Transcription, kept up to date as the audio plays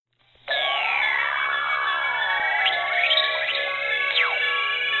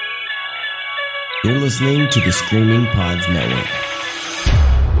You're listening to the Screaming Pods Network.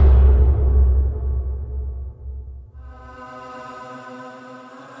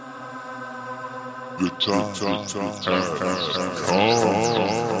 The time has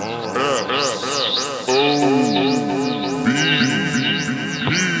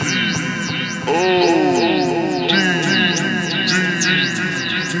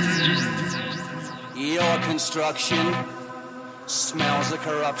Your construction smells of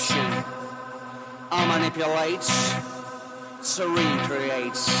corruption. Manipulates to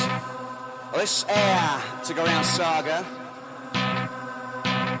recreates. This air to go around saga.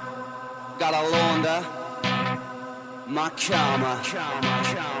 Gotta launder my karma.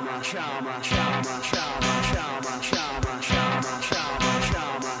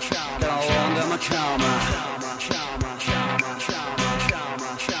 Gotta launder my karma.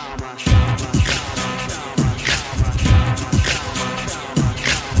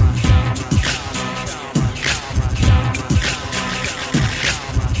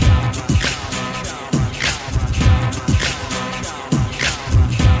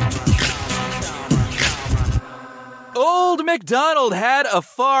 Old MacDonald had a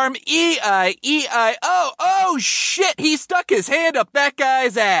farm, E-I-E-I-O. Oh, shit, he stuck his hand up that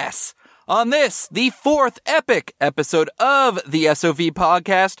guy's ass. On this, the fourth epic episode of the SOV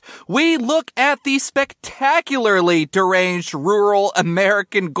podcast, we look at the spectacularly deranged rural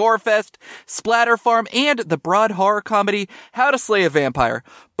American gorefest, splatter farm, and the broad horror comedy How to Slay a Vampire,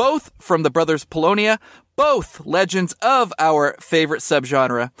 both from the brothers Polonia, both legends of our favorite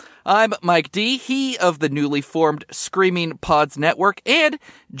subgenre. I'm Mike D, he of the newly formed Screaming Pods Network, and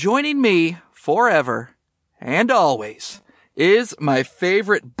joining me forever and always is my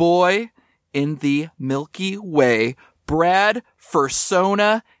favorite boy in the Milky Way, Brad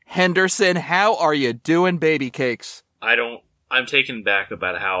Fursona Henderson. How are you doing, baby cakes? I'm taken back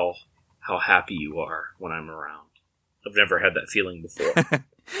about how happy you are when I'm around. I've never had that feeling before.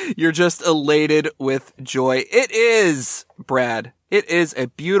 You're just elated with joy. It is, Brad. It is a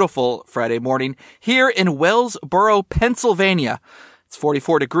beautiful Friday morning here in Wellsboro, Pennsylvania. It's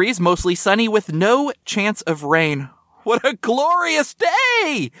 44 degrees, mostly sunny with no chance of rain. What a glorious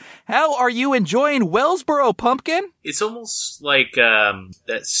day! How are you enjoying Wellsboro, Pumpkin? It's almost like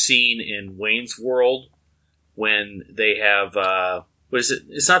that scene in Wayne's World when they have, what is it?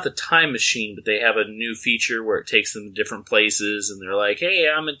 It's not the time machine, but they have a new feature where it takes them to different places, and they're like, hey,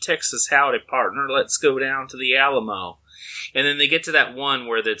 I'm in Texas, howdy, partner, let's go down to the Alamo. And then they get to that one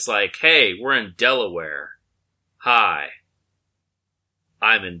where it's like, hey, we're in Delaware. Hi.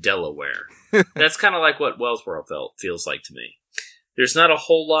 I'm in Delaware. That's kind of like what Wellsboro feels like to me. There's not a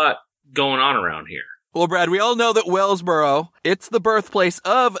whole lot going on around here. Well, Brad, we all know that Wellsboro, it's the birthplace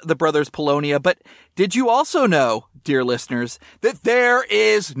of the brothers Polonia, but did you also know, dear listeners, that there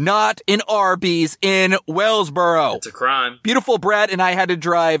is not an Arby's in Wellsboro? It's a crime. Beautiful Brad and I had to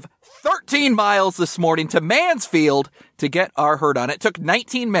drive 13 miles this morning to Mansfield to get our hurt on. It took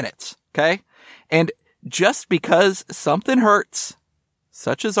 19 minutes, okay? And just because something hurts,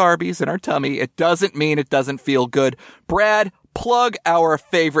 such as Arby's in our tummy, it doesn't mean it doesn't feel good. Brad, plug our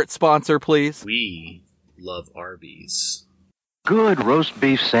favorite sponsor, please. We love Arby's. Good roast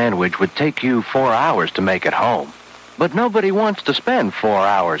beef sandwich would take you 4 hours to make at home. But nobody wants to spend 4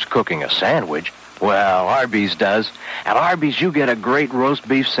 hours cooking a sandwich. Well, Arby's does. At Arby's, you get a great roast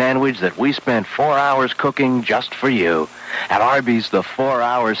beef sandwich that we spent 4 hours cooking just for you. At Arby's, the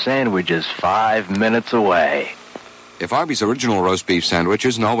 4-hour sandwich is 5 minutes away. If Arby's original roast beef sandwich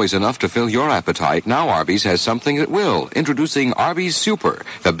isn't always enough to fill your appetite, now Arby's has something that will. Introducing Arby's Super,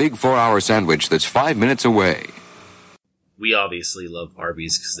 the big 4-hour sandwich that's 5 minutes away. We obviously love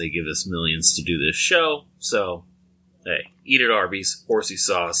Arby's because they give us millions to do this show. So, hey, eat at Arby's, horsey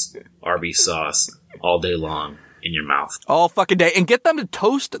sauce, Arby's sauce, all day long in your mouth. All fucking day. And get them to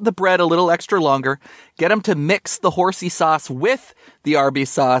toast the bread a little extra longer. Get them to mix the horsey sauce with the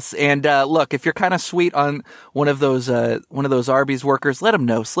Arby's sauce. And look, if you're kind of sweet on one of those Arby's workers, let them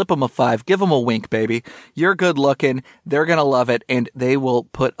know. Slip them a 5. Give them a wink, baby. You're good looking. They're going to love it. And they will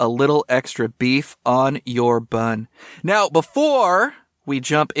put a little extra beef on your bun. Now, before we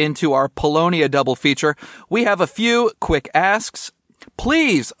jump into our Polonia double feature, we have a few quick asks.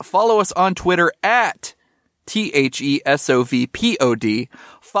 Please follow us on Twitter at THESOVPOD.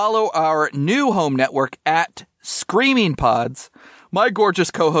 Follow our new home network at Screaming Pods. My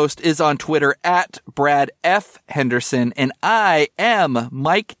gorgeous co-host is on Twitter at Brad F. Henderson, and I am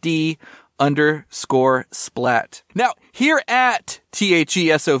Mike D. _splat. Now, here at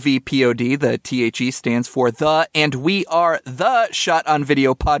THESOVPOD, the THE stands for the, and we are the Shot on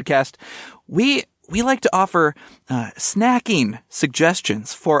Video podcast. We we like to offer snacking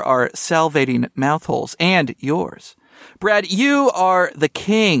suggestions for our salivating mouth holes and yours. Brad, you are the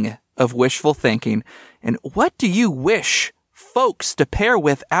king of wishful thinking. And what do you wish folks to pair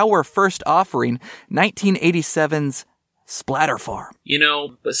with our first offering, 1987's Splatter Farm?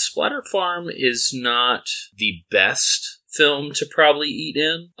 But Splatter Farm is not the best film to probably eat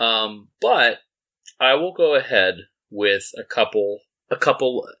in. But I will go ahead with a couple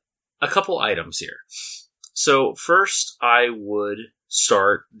items here. So first, I would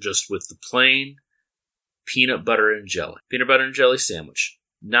start just with the plain peanut butter and jelly sandwich.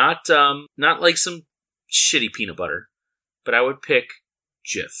 Not like some shitty peanut butter, but I would pick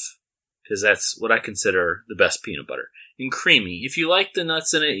Jif, because that's what I consider the best peanut butter. And creamy. If you like the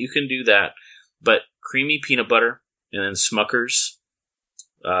nuts in it, you can do that. But creamy peanut butter and then Smucker's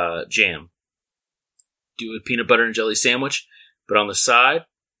jam. Do a peanut butter and jelly sandwich. But on the side,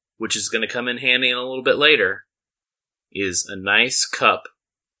 which is going to come in handy in a little bit later, is a nice cup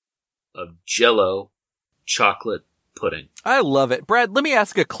of Jell-O chocolate pudding. I love it. Brad, let me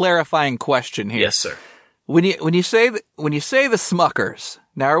ask a clarifying question here. Yes, sir. When you say the Smuckers,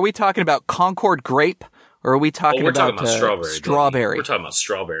 now are we talking about Concord grape? Or are we talking about strawberry? We're talking about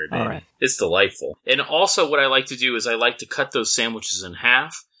strawberry, baby. All right. It's delightful. And also what I like to do is I like to cut those sandwiches in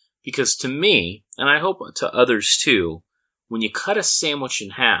half, because to me, and I hope to others too, when you cut a sandwich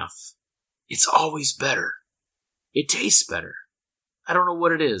in half, it's always better. It tastes better. I don't know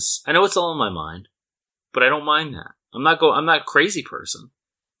what it is. I know it's all in my mind, but I don't mind that. I'm not a crazy person.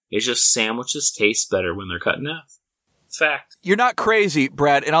 It's just sandwiches taste better when they're cut in half. Fact. You're not crazy,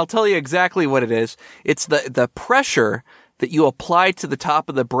 Brad, and I'll tell you exactly what it is. It's the pressure that you apply to the top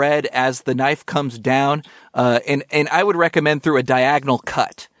of the bread as the knife comes down, and I would recommend through a diagonal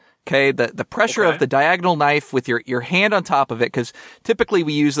cut. Okay, the pressure of the diagonal knife with your hand on top of it, because typically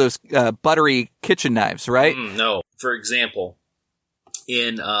we use those buttery kitchen knives, right? No. For example,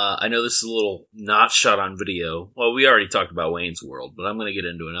 I know this is a little not shot on video. Well, we already talked about Wayne's World, but I'm going to get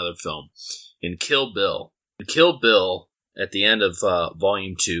into another film. In Kill Bill. Kill Bill, at the end of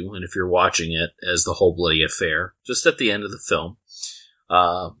Volume 2, and if you're watching it as the whole bloody affair, just at the end of the film,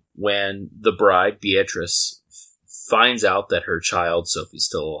 when the bride, Beatrice, finds out that her child, Sophie's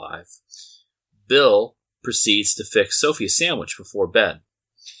still alive, Bill proceeds to fix Sophie a sandwich before bed.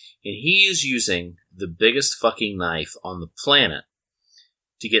 And he is using the biggest fucking knife on the planet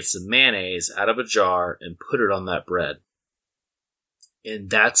to get some mayonnaise out of a jar and put it on that bread.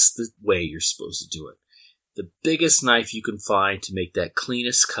 And that's the way you're supposed to do it. The biggest knife you can find to make that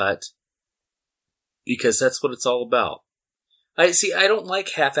cleanest cut, because that's what it's all about. I don't like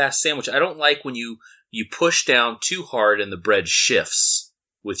half-assed sandwich. I don't like when you push down too hard and the bread shifts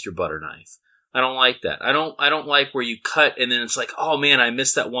with your butter knife. I don't like that. I don't like where you cut and then it's like, oh man, I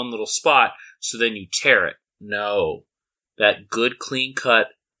missed that one little spot, so then you tear it. No. That good clean cut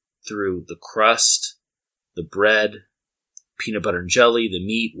through the crust, the bread, peanut butter and jelly, the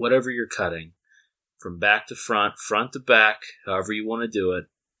meat, whatever you're cutting, from back to front, front to back, however you want to do it,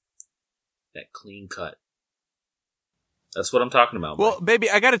 that clean cut. That's what I'm talking about. Well, Mike. Baby,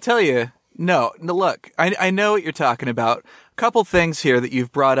 I got to tell you, no, look, I know what you're talking about. A couple things here that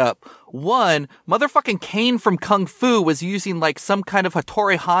you've brought up. One, motherfucking Kane from Kung Fu was using like some kind of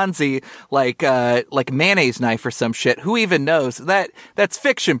Hattori Hanzi, like mayonnaise knife or some shit. Who even knows? That's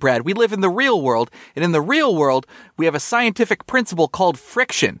fiction, Brad. We live in the real world, and in the real world, we have a scientific principle called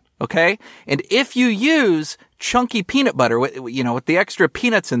friction. Okay? And if you use chunky peanut butter, with the extra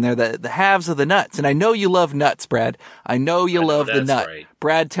peanuts in there, the halves of the nuts, and I know you love nuts, Brad. I know you love the nut. Right.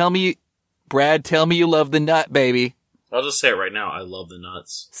 Brad, tell me you love the nut, baby. I'll just say it right now. I love the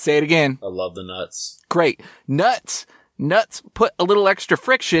nuts. Say it again. I love the nuts. Great. Nuts put a little extra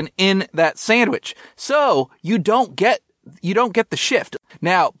friction in that sandwich. So you don't get the shift.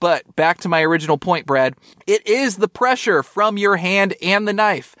 Now, but back to my original point, Brad, it is the pressure from your hand and the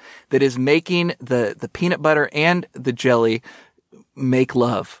knife that is making the peanut butter and the jelly make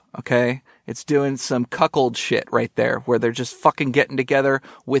love. Okay. It's doing some cuckold shit right there where they're just fucking getting together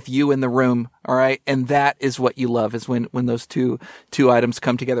with you in the room. All right. And that is what you love, is when those two items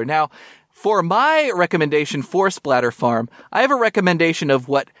come together. Now, for my recommendation for Splatter Farm, I have a recommendation of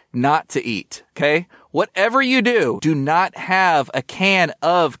what not to eat. Okay. Whatever you do not have a can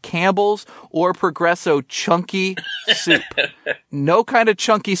of Campbell's or Progresso chunky soup. No kind of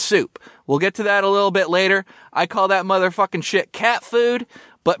chunky soup. We'll get to that a little bit later. I call that motherfucking shit cat food.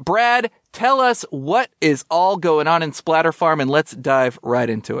 But Brad, tell us what is all going on in Splatter Farm, and let's dive right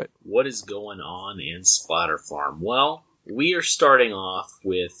into it. What is going on in Splatter Farm? Well, we are starting off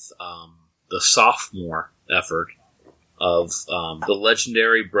with the sophomore effort of the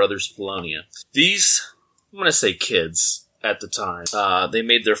legendary Brothers Polonia. These, I'm going to say kids at the time, they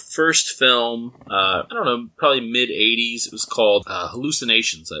made their first film, I don't know, probably mid-'80s. It was called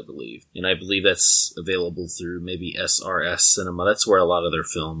Hallucinations, I believe. And I believe that's available through maybe SRS Cinema. That's where a lot of their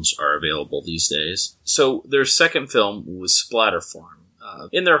films are available these days. So their second film was Splatter Farm.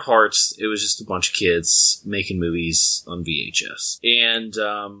 In their hearts, it was just a bunch of kids making movies on VHS. And,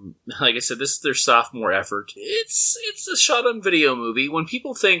 like I said, this is their sophomore effort. It's a shot-on-video movie. When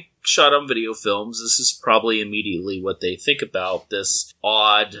people think shot-on-video films, this is probably immediately what they think about. This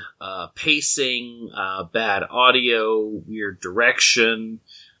odd pacing, bad audio, weird direction,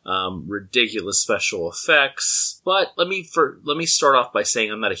 ridiculous special effects. But let me start off by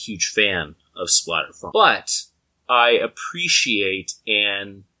saying I'm not a huge fan of Splatter Farm. But I appreciate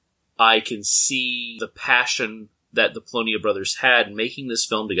and I can see the passion that the Polonia brothers had in making this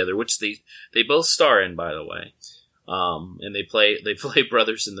film together, which they both star in, by the way. And they play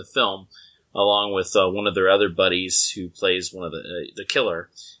brothers in the film, along with one of their other buddies who plays one of the killer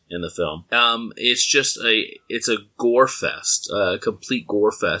in the film. It's a gore fest, a complete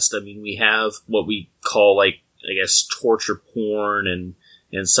gore fest. I mean, we have what we call, like, I guess, torture porn and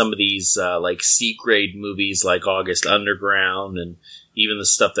some of these, like C-grade movies like August Underground, and even the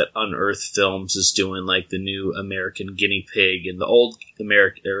stuff that Unearthed Films is doing, like the new American Guinea Pig and the old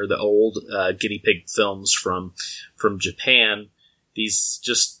Guinea Pig films from Japan. These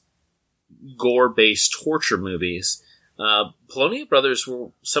just gore-based torture movies. Polonia Brothers were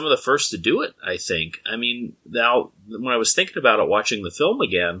some of the first to do it, I think. I mean, now, when I was thinking about it, watching the film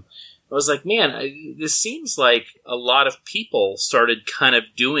again, I was like, man, this seems like a lot of people started kind of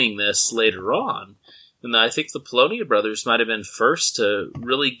doing this later on. And I think the Polonia brothers might have been first to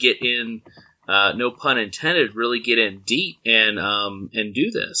really get in, no pun intended, really get in deep and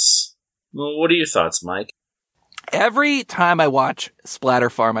do this. Well, what are your thoughts, Mike? Every time I watch Splatter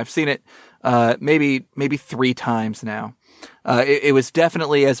Farm, I've seen it maybe 3 times now. It was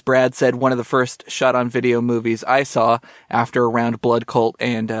definitely, as Brad said, one of the first shot-on-video movies I saw after Around Blood Cult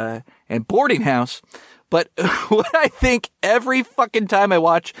and Boarding House. But what I think every fucking time I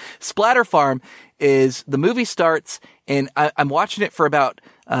watch Splatter Farm is the movie starts and I'm watching it for about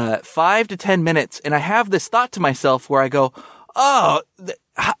 5 to 10 minutes, and I have this thought to myself where I go, oh,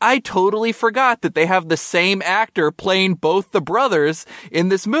 I totally forgot that they have the same actor playing both the brothers in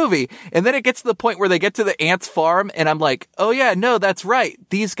this movie. And then it gets to the point where they get to the aunt's farm and I'm like, oh yeah, no, that's right.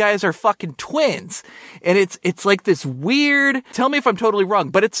 These guys are fucking twins. And it's like this weird, tell me if I'm totally wrong,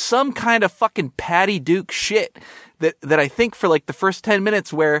 but it's some kind of fucking Patty Duke shit that I think for like the first 10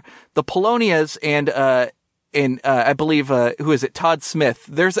 minutes where the Polonias and I believe, who is it? Todd Smith.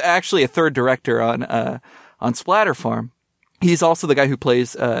 There's actually a third director on Splatter Farm. He's also the guy who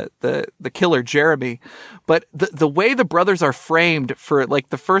plays the killer Jeremy. But the way the brothers are framed for like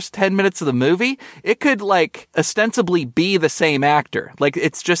the first 10 minutes of the movie, it could like ostensibly be the same actor. Like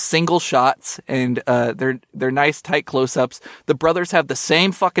it's just single shots and they're nice tight close-ups. The brothers have the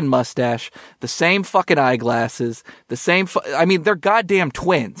same fucking mustache, the same fucking eyeglasses, the same I mean, they're goddamn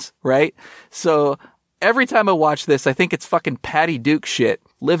twins, right? So every time I watch this, I think it's fucking Patty Duke shit,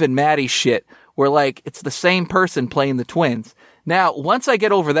 Liv and Maddie shit, where like it's the same person playing the twins. Now, once I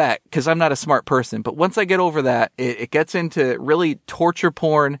get over that, because I'm not a smart person, but once I get over that, it gets into really torture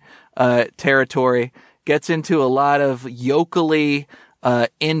porn territory, gets into a lot of yokely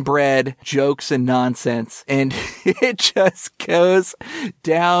inbred jokes and nonsense, and it just goes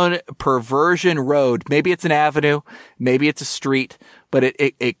down perversion road. Maybe it's an avenue, maybe it's a street, but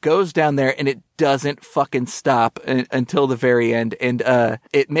it goes down there and it doesn't fucking stop until the very end. And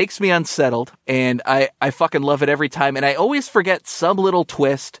it makes me unsettled, and I fucking love it every time. And I always forget some little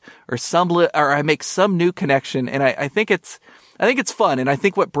twist or or I make some new connection, and I think it's fun. And I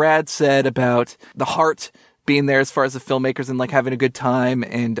think what Brad said about the heart being there as far as the filmmakers and like having a good time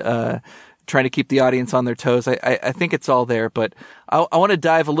and trying to keep the audience on their toes, I think it's all there. But I want to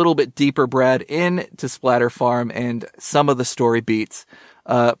dive a little bit deeper, Brad, into Splatter Farm and some of the story beats,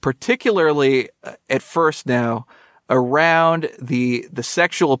 particularly at first now around the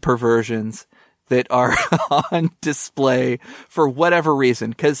sexual perversions that are on display for whatever reason.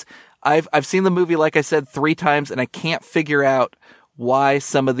 Because I've seen the movie, like I said, 3 times, and I can't figure out why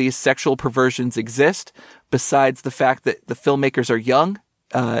some of these sexual perversions exist, besides the fact that the filmmakers are young.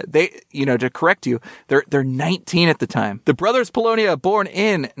 To correct you, they're 19 at the time. The brothers Polonia, born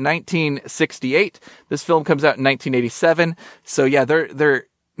in 1968. This film comes out in 1987. So yeah, they're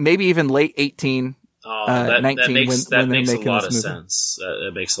maybe even late 18. 19 that makes a lot of sense.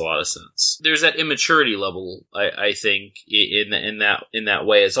 That makes a lot of sense. There's that immaturity level, I think, in that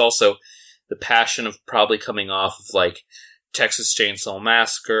way. It's also the passion of probably coming off of like Texas Chainsaw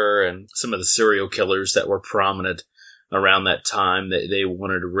Massacre and some of the serial killers that were prominent around that time. They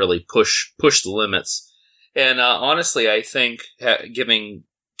wanted to really push the limits. And honestly, I think giving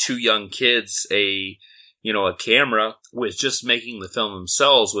two young kids a camera with just making the film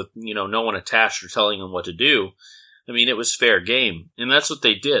themselves with, no one attached or telling them what to do. I mean, it was fair game. And that's what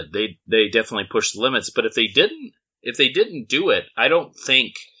they did. They definitely pushed the limits. But if they didn't do it, I don't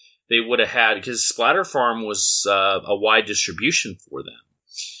think they would have had, because Splatter Farm was a wide distribution for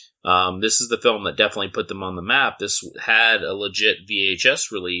them. This is the film that definitely put them on the map. This had a legit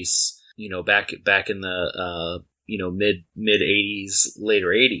VHS release, back in the mid 80s, later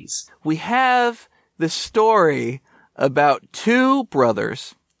 80s. We have the story about two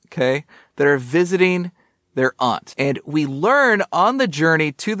brothers, okay, that are visiting their aunt. And we learn on the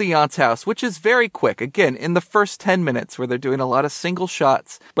journey to the aunt's house, which is very quick. Again, in the first 10 minutes where they're doing a lot of single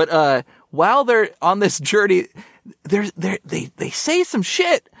shots. But while they're on this journey, they say some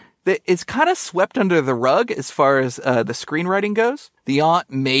shit that is kind of swept under the rug as far as the screenwriting goes. The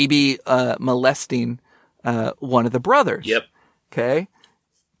aunt may be molesting one of the brothers. Yep. Okay.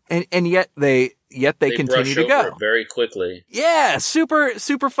 And yet they continue to go very quickly. Yeah, super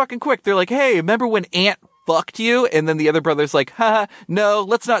fucking quick. They're like, "Hey, remember when Aunt fucked you?" And then the other brother's like, "Haha, no,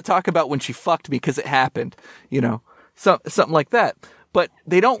 let's not talk about when she fucked me because it happened." Something like that. But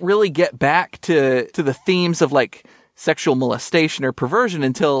they don't really get back to the themes of like sexual molestation or perversion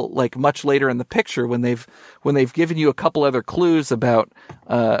until like much later in the picture when they've given you a couple other clues about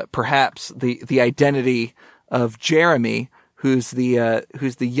perhaps the identity of Jeremy, who's the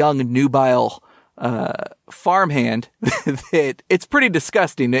young nubile farmhand. That it's pretty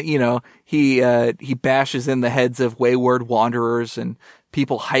disgusting that he bashes in the heads of wayward wanderers and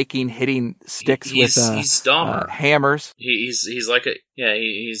people hiking, hitting sticks with Dahmer. Hammers. He's like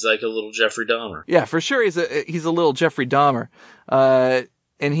a little Jeffrey Dahmer. Yeah, for sure. He's a little Jeffrey Dahmer.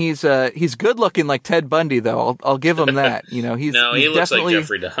 And he's good looking like Ted Bundy though. I'll give him that. He looks like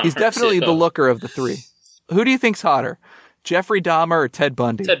Jeffrey Dahmer. He's definitely the looker of the three. Who do you think's hotter? Jeffrey Dahmer or Ted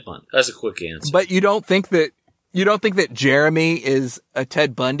Bundy? Ted Bundy. That's a quick answer. But you don't think that Jeremy is a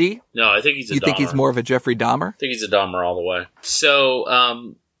Ted Bundy? No, I think he's a Dahmer. You think he's more of a Jeffrey Dahmer? I think he's a Dahmer all the way.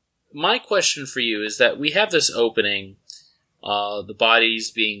 So, my question for you is that we have this opening, the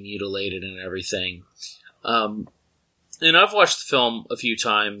bodies being mutilated and everything. And I've watched the film a few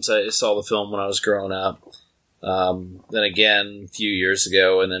times. I saw the film when I was growing up. Then again, a few years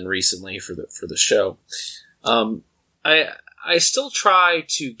ago, and then recently for the show. I still try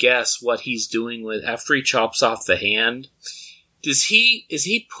to guess what he's doing with after he chops off the hand. Is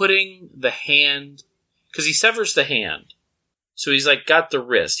he putting the hand, because he severs the hand, so he's like got the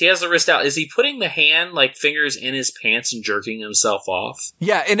wrist. He has the wrist out. Is he putting the hand like fingers in his pants and jerking himself off?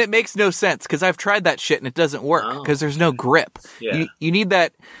 Yeah, and it makes no sense because I've tried that shit and it doesn't work because there's no grip. Yeah. You need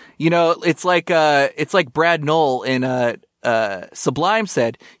that. It's like Brad Knoll in Sublime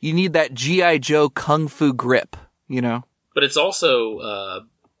said. You need that G.I. Joe kung fu grip. But it's also,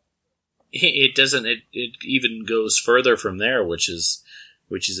 it even goes further from there, which is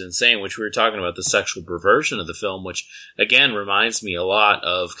insane, which we were talking about the sexual perversion of the film, which again reminds me a lot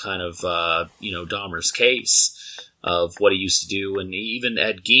of kind of, Dahmer's case of what he used to do. And even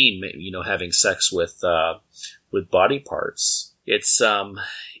Ed Gein, having sex with body parts. It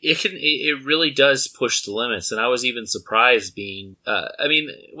really does push the limits. And I was even surprised being,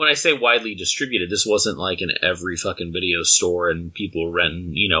 when I say widely distributed, this wasn't like in every fucking video store and people were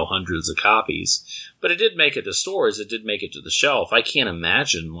renting, hundreds of copies, but it did make it to stores. It did make it to the shelf. I can't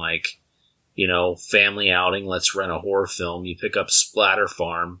imagine family outing. Let's rent a horror film. You pick up Splatter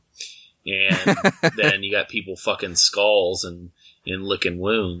Farm and then you got people fucking skulls and licking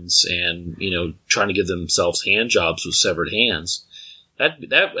wounds and, trying to give themselves hand jobs with severed hands.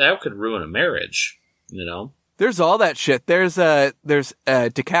 That could ruin a marriage, There's all that shit. There's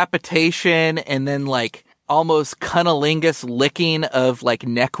decapitation and then like almost cunnilingus licking of like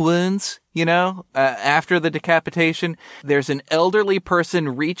neck wounds, after the decapitation. There's an elderly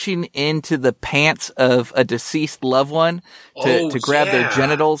person reaching into the pants of a deceased loved one to grab their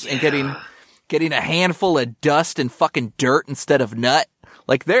genitals and getting a handful of dust and fucking dirt instead of nut.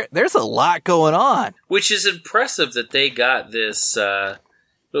 Like there's a lot going on. Which is impressive that they got this,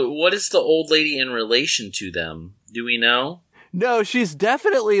 what is the old lady in relation to them? Do we know? No, she's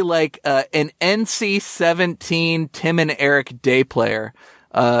definitely like an NC-17 Tim and Eric Day player,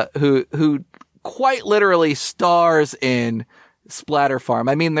 who quite literally stars in Splatter Farm.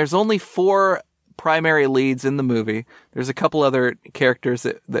 I mean, there's only 4 primary leads in the movie. There's a couple other characters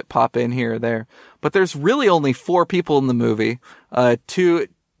that pop in here or there, but there's really only 4 people in the movie. Two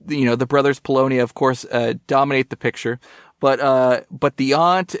the brothers Polonia, of course, dominate the picture. But the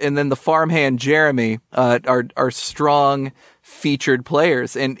aunt and then the farmhand Jeremy are strong featured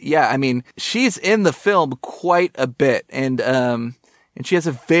players. And yeah, I mean, she's in the film quite a bit, and she has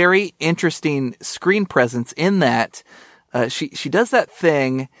a very interesting screen presence in that. She does that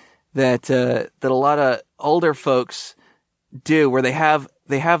thing that a lot of older folks do, where they have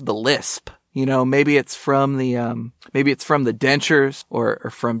the lisp. Maybe it's from the dentures or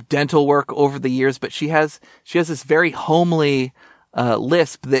from dental work over the years, but she has this very homely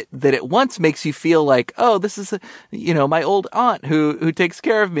lisp that at once makes you feel like, oh, this is my old aunt who takes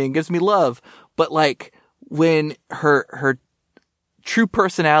care of me and gives me love. But like when her true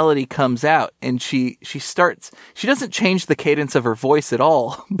personality comes out and she doesn't change the cadence of her voice at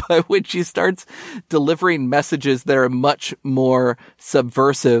all, but when she starts delivering messages that are much more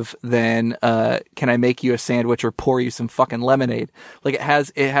subversive than can I make you a sandwich or pour you some fucking lemonade, like it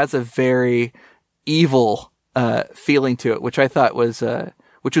has a very evil feeling to it, which I thought was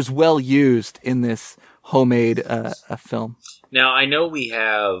well used in this homemade film. Now I know we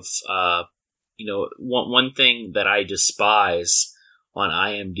have one thing that I despise on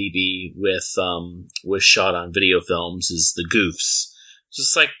IMDb with shot on video films is the goofs.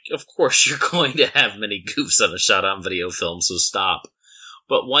 Just like, of course you're going to have many goofs on a shot on video film, so stop.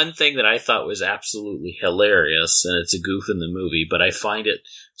 But one thing that I thought was absolutely hilarious, and it's a goof in the movie, but I find it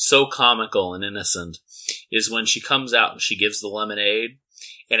so comical and innocent, is when she comes out and she gives the lemonade,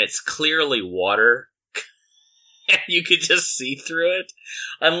 and it's clearly water, and you could just see through it.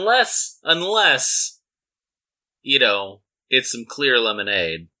 Unless, it's some clear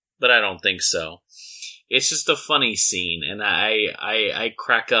lemonade, but I don't think so. It's just a funny scene, and I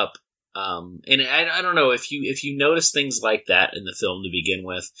crack up. And I don't know if you notice things like that in the film to begin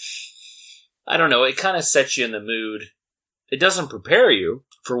with. I don't know. It kind of sets you in the mood. It doesn't prepare you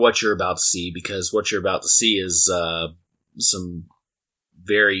for what you're about to see, because what you're about to see is some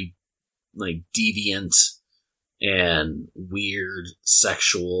very like deviant and weird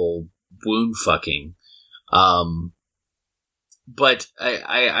sexual wound fucking. But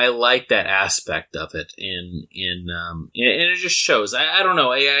I like that aspect of it, and it just shows. I don't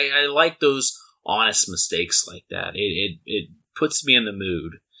know. I like those honest mistakes like that. It puts me in the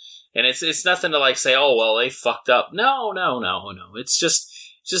mood, and it's nothing to like say, oh well, they fucked up. No. It's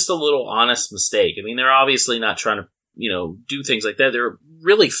just a little honest mistake. I mean, they're obviously not trying to do things like that. They're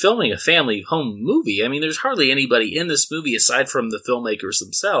really filming a family home movie. I mean, there's hardly anybody in this movie aside from the filmmakers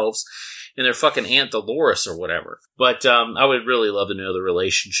themselves and their fucking Aunt Dolores or whatever. But I would really love to know the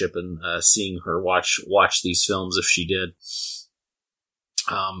relationship and seeing her watch these films if she did.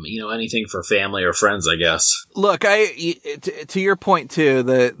 Anything for family or friends, I guess. Look, to your point too,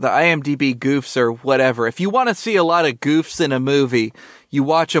 the IMDb goofs or whatever. If you want to see a lot of goofs in a movie, you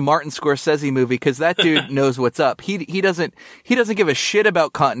watch a Martin Scorsese movie, because that dude knows what's up. He doesn't give a shit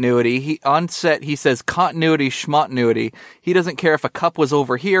about continuity. On set he says continuity schmontinuity. He doesn't care if a cup was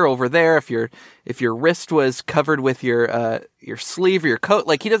over here, over there, if your wrist was covered with your sleeve or your coat.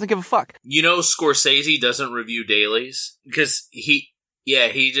 Like, he doesn't give a fuck. Scorsese doesn't review dailies because he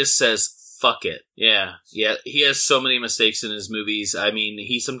just says fuck it. Yeah. He has so many mistakes in his movies. I mean,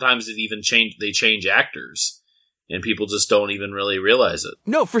 he sometimes they change actors. And people just don't even really realize it.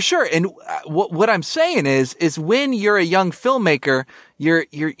 No, for sure. And what I'm saying is when you're a young filmmaker,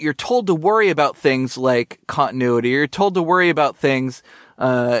 you're told to worry about things like continuity. You're told to worry about things,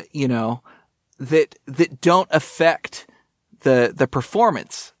 that don't affect the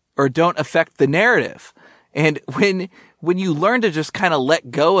performance or don't affect the narrative. And when you learn to just kind of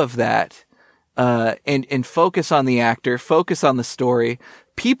let go of that, and focus on the actor, focus on the story,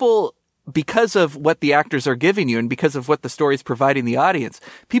 people, because of what the actors are giving you and because of what the story is providing the audience,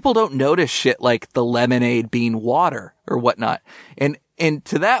 people don't notice shit like the lemonade being water or whatnot. And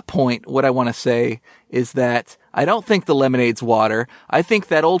to that point, what I want to say is that I don't think the lemonade's water. I think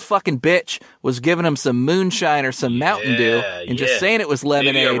that old fucking bitch was giving him some moonshine or some Mountain Dew and just saying it was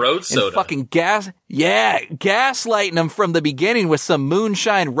lemonade. Maybe a road soda. And fucking gaslighting him from the beginning with some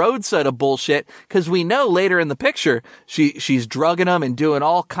moonshine road soda bullshit. Cause we know later in the picture, she's drugging him and doing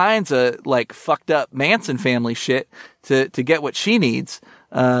all kinds of like fucked up Manson family shit to get what she needs.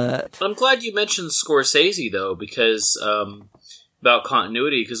 I'm glad you mentioned Scorsese though, because, about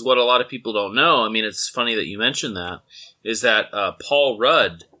continuity, because what a lot of people don't know, I mean, it's funny that you mentioned that, is that Paul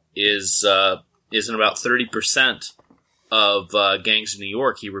Rudd is in about 30% of Gangs of New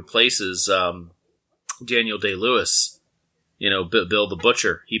York. He replaces Daniel Day-Lewis, Bill the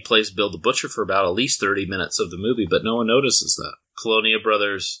Butcher. He plays Bill the Butcher for about at least 30 minutes of the movie, but no one notices that. Colonia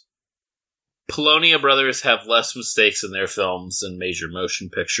Brothers Polonia Brothers have less mistakes in their films than major motion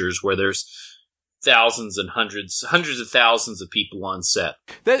pictures, where there's thousands and hundreds of thousands of people on set.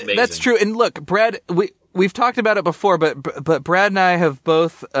 That's true. And look, Brad, we've talked about it before, but Brad and I have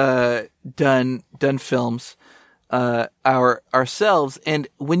both done films ourselves, and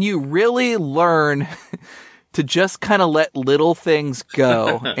when you really learn to just kind of let little things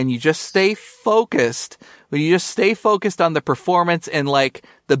go and you just stay focused, when you just stay focused on the performance and like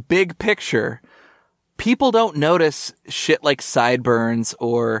the big picture, people don't notice shit like sideburns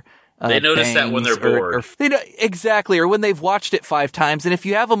or they notice that when they're bored. Exactly, or when they've watched it 5 times. And if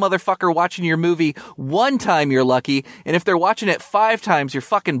you have a motherfucker watching your movie 1 time, you're lucky. And if they're watching it 5 times, you're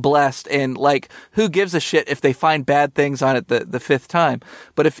fucking blessed. And like, who gives a shit if they find bad things on it the 5th time?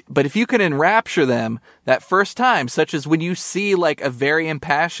 But if you can enrapture them that first time, such as when you see like a very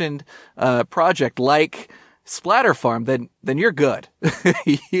impassioned project like Splatter Farm, then you're good.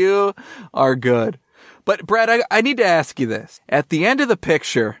 You are good. But Brad, I need to ask you this. At the end of the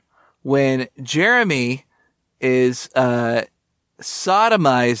picture, when Jeremy is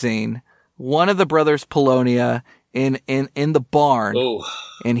sodomizing one of the brothers Polonia in the barn,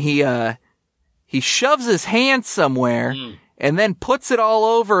 and he shoves his hand somewhere and then puts it all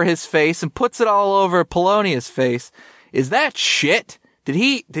over his face and puts it all over Polonia's face. Is that shit? Did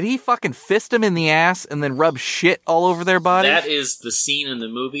he fucking fist him in the ass and then rub shit all over their bodies? That is the scene in the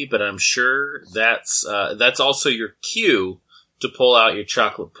movie, but I'm sure that's also your cue to pull out your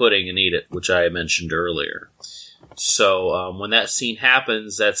chocolate pudding and eat it, which I mentioned earlier. So when that scene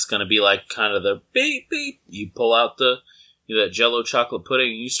happens, that's going to be like kind of the beep beep. You pull out that Jell-O chocolate pudding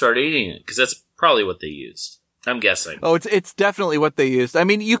and you start eating it, because that's probably what they used. I'm guessing. Oh, it's definitely what they used. I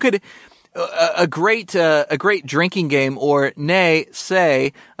mean, you could a great drinking game, or nay,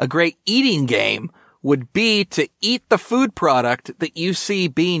 say a great eating game, would be to eat the food product that you see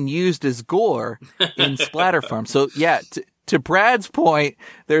being used as gore in Splatter Farm. So yeah. To Brad's point,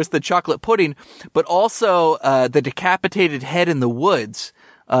 there's the chocolate pudding, but also the decapitated head in the woods.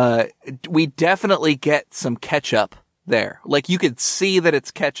 We definitely get some ketchup there. Like, you could see that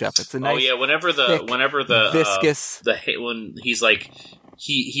it's ketchup. It's a nice, whenever the viscous, when he's like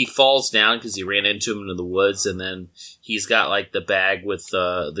he falls down because he ran into him in the woods, and then he's got like the bag with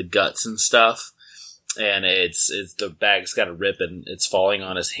the guts and stuff, and it's the bag's got a rip and it's falling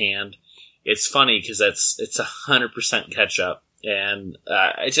on his hand. It's funny because it's 100% ketchup, and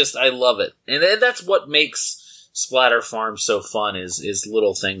I love it, and that's what makes Splatter Farm so fun is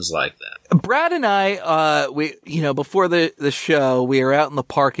little things like that. Brad and I, before the show, we were out in the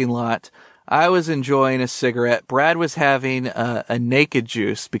parking lot. I was enjoying a cigarette. Brad was having a naked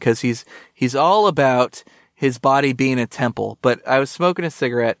juice because he's all about his body being a temple. But I was smoking a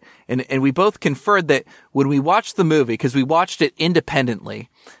cigarette, and we both conferred that when we watched the movie, because we watched it independently,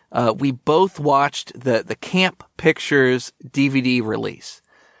 we both watched the Camp Pictures DVD release.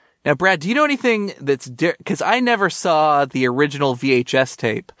 Now, Brad, do you know anything that's because I never saw the original VHS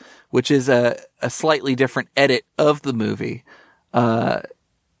tape, which is a slightly different edit of the movie.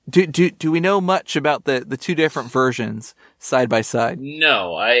 Do we know much about the 2 different versions side by side?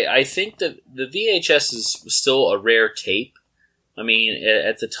 No, I think that the VHS is still a rare tape. I mean,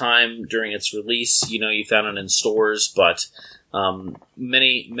 at the time during its release, you found it in stores, but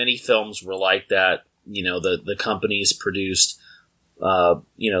many films were like that. The companies produced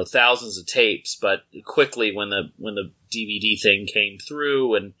thousands of tapes, but quickly when the DVD thing came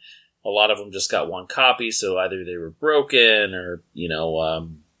through, and a lot of them just got 1 copy, so either they were broken or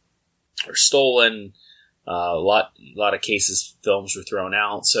or stolen. A lot of cases, films were thrown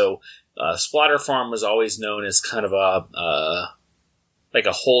out. So Splatter Farm was always known as kind of a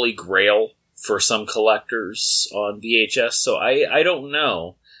holy grail for some collectors on VHS. So I don't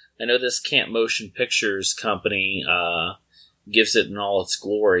know. I know this Camp Motion Pictures company gives it in all its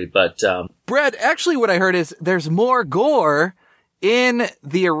glory, but Brad, actually what I heard is there's more gore in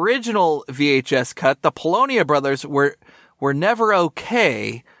the original VHS cut. The Polonia brothers were never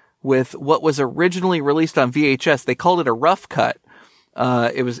okay with what was originally released on VHS. They called it a rough cut.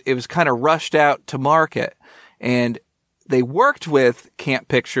 It was kind of rushed out to market, and they worked with Camp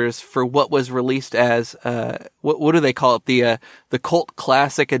Pictures for what was released as what do they call it? The cult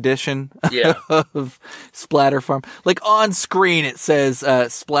classic edition of Splatter Farm. Like, on screen it says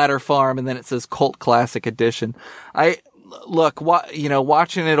Splatter Farm, and then it says cult classic edition.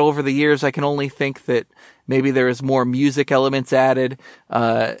 Watching it over the years, I can only think that maybe there was more music elements added.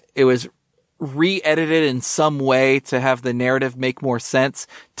 It was re-edited in some way to have the narrative make more sense.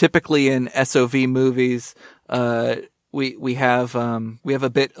 Typically in SOV movies, we have a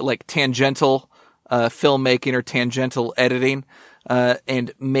bit like tangential filmmaking or tangential editing.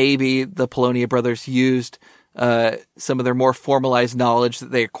 and maybe the Polonia brothers used some of their more formalized knowledge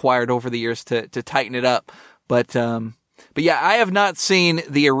that they acquired over the years to tighten it up. But yeah, I have not seen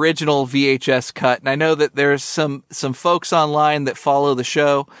the original VHS cut, and I know that there's some folks online that follow the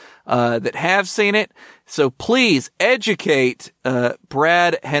show that have seen it. So please educate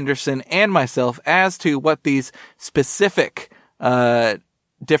Brad Henderson and myself as to what these specific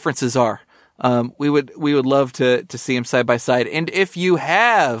differences are. We would love to see them side by side. And if you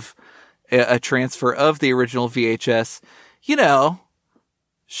have a transfer of the original VHS,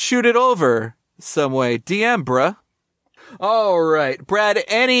 shoot it over some way. DM, bruh. All right, Brad,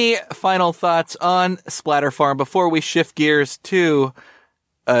 any final thoughts on Splatter Farm before we shift gears to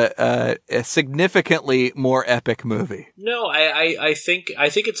a significantly more epic movie? No, I think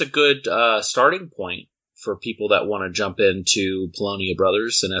it's a good starting point for people that want to jump into Polonia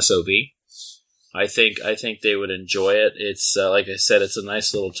Brothers and SOV. I think they would enjoy it. It's like I said, it's a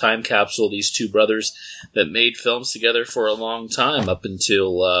nice little time capsule. These two brothers that made films together for a long time up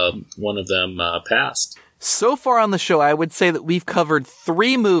until one of them passed. So far on the show, I would say that we've covered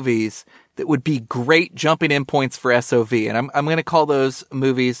 3 movies that would be great jumping in points for SOV. And I'm going to call those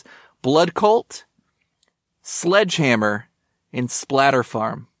movies Blood Cult, Sledgehammer, and Splatter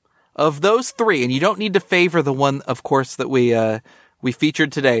Farm. Of those 3, and you don't need to favor the one, of course, that we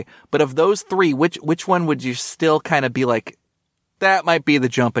featured today, but of those 3, which one would you still kind of be like, that might be the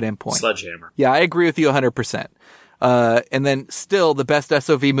jumping in point? Sledgehammer. Yeah, I agree with you 100%. And then still the best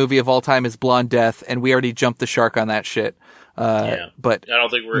SOV movie of all time is Blonde Death, and we already jumped the shark on that shit. But I don't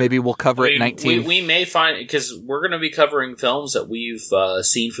think maybe we'll cover it in 19. We may find, because we're going to be covering films that we've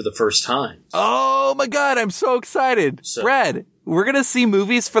seen for the first time. Oh my god, I'm so excited. Brad, we're going to see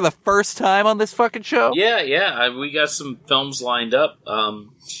movies for the first time on this fucking show? Yeah. We got some films lined up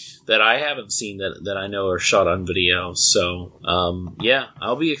that I haven't seen that I know are shot on video. So,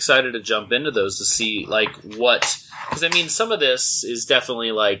 I'll be excited to jump into those to see, like, what... Because, I mean, some of this is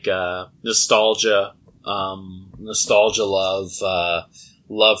definitely, like, nostalgia love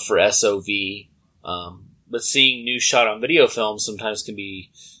for SOV. But seeing new shot on video films sometimes can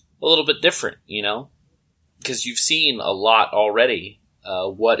be a little bit different, because you've seen a lot already.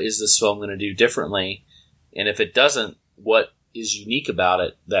 What is this film going to do differently? And if it doesn't, what is unique about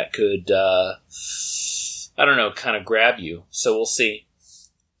it that could, kind of grab you? So we'll see.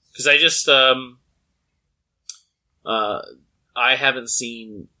 Because I just, I haven't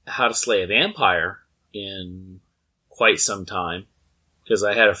seen How to Slay a Vampire in quite some time, because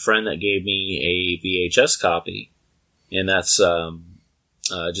I had a friend that gave me a VHS copy, and that's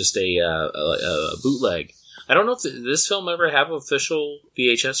just a bootleg. I don't know if this film ever have an official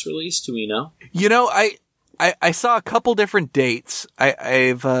VHS release. Do we know? I saw a couple different dates.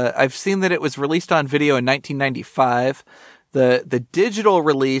 I've seen that it was released on video in 1995. The digital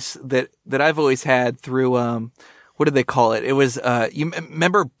release that I've always had through what did they call it? It was you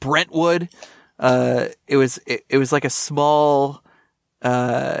remember Brentwood? It was like a small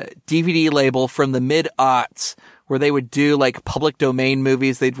DVD label from the mid-aughts where they would do like public domain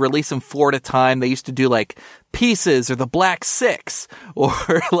movies. They'd release them 4 at a time. They used to do like Pieces or The Black Six or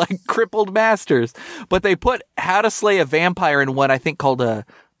like Crippled Masters. But they put How to Slay a Vampire in one, I think, called a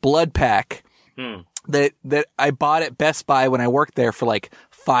Blood Pack that I bought at Best Buy when I worked there for like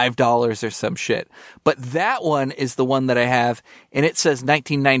 $5 or some shit. But that one is the one that I have, and it says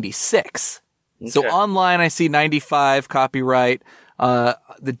 1996. Okay. So online I see 95 copyright.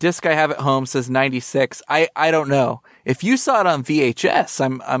 The disc I have at home says 96. I don't know. If you saw it on VHS,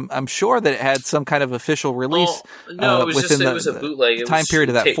 I'm sure that it had some kind of official release. Well, no, it was a bootleg. The time period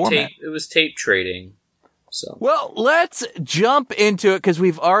of that format. It was tape trading. So, well, let's jump into it because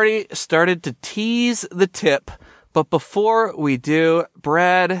we've already started to tease the tip. But before we do,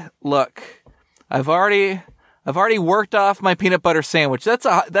 Brad, look, I've already worked off my peanut butter sandwich. That's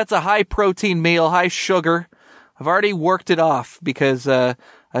a high protein meal, high sugar. I've already worked it off because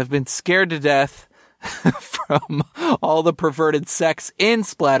I've been scared to death from all the perverted sex in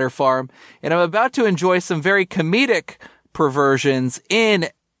Splatter Farm, and I'm about to enjoy some very comedic perversions in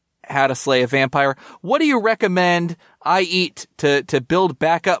How to Slay a Vampire. What do you recommend I eat to build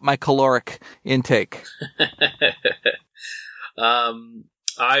back up my caloric intake? I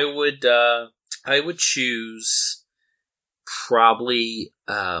would choose probably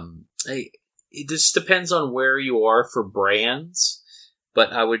it just depends on where you are for brands,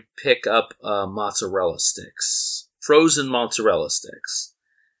 but I would pick up mozzarella sticks, frozen mozzarella sticks,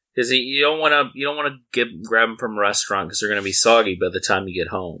 because you don't want to grab them from a restaurant because they're going to be soggy by the time you get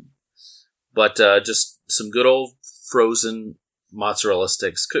home. But just some good old frozen mozzarella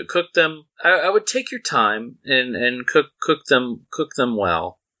sticks. Cook them. I would take your time and cook them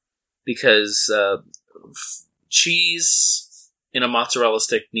well, because cheese in a mozzarella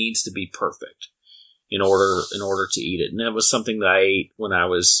stick needs to be perfect in order to eat it. And that was something that I ate when I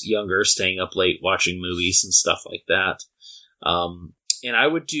was younger, staying up late watching movies and stuff like that. And I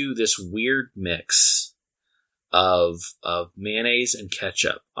would do this weird mix of mayonnaise and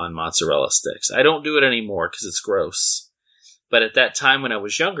ketchup on mozzarella sticks. I don't do it anymore because it's gross. But at that time when I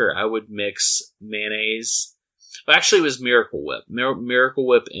was younger, I would mix mayonnaise. Well, actually, it was Miracle Whip. Miracle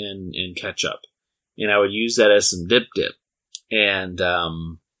Whip and ketchup. And I would use that as some dip. And,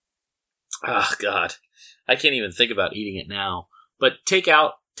 oh God, I can't even think about eating it now. But take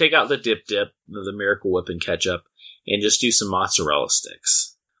out the dip, the Miracle Whip and ketchup, and just do some mozzarella sticks.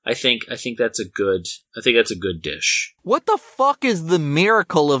 I think that's a good dish. What the fuck is the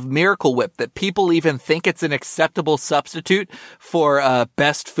miracle of Miracle Whip that people even think it's an acceptable substitute for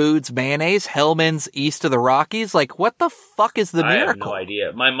Best Foods mayonnaise, Hellman's East of the Rockies? Like, what the fuck is the miracle? I have no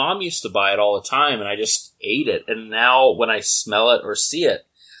idea. My mom used to buy it all the time, and I just ate it. And now when I smell it or see it,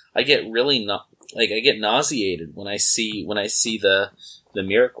 I get really I get nauseated when I see the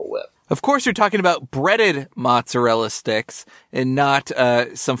Miracle Whip. Of course, you're talking about breaded mozzarella sticks and not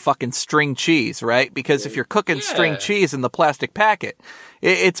some fucking string cheese, right? Because if you're cooking string cheese in the plastic packet,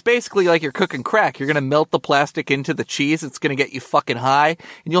 it's basically like you're cooking crack. You're going to melt the plastic into the cheese. It's going to get you fucking high,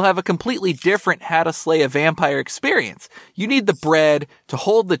 and you'll have a completely different How to Slay a Vampire experience. You need the bread to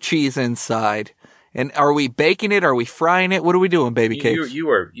hold the cheese inside. And are we baking it? Are we frying it? What are we doing, baby cakes? You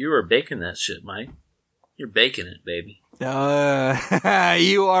are baking that shit, Mike. You're baking it, baby. You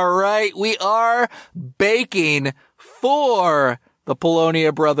are right. We are baking for the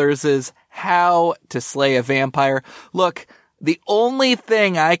Polonia Brothers' How to Slay a Vampire. Look, the only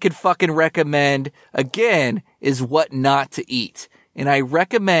thing I could fucking recommend, again, is what not to eat. And I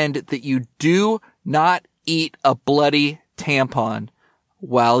recommend that you do not eat a bloody tampon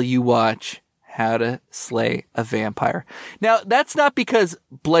while you watch How to Slay a Vampire. Now, that's not because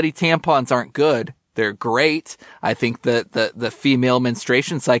bloody tampons aren't good. They're great. I think the female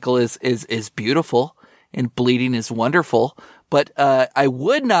menstruation cycle is beautiful, and bleeding is wonderful. But I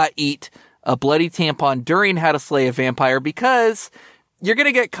would not eat a bloody tampon during How to Slay a Vampire because you're going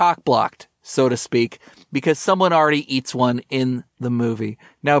to get cock blocked, so to speak, because someone already eats one in the movie.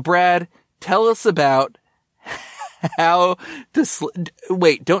 Now, Brad, tell us about how to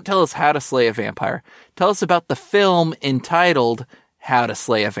wait, don't tell us How to Slay a Vampire. Tell us about the film entitled How to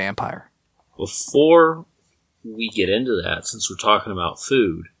Slay a Vampire. Before we get into that, since we're talking about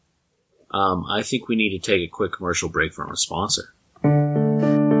food, I think we need to take a quick commercial break from our sponsor.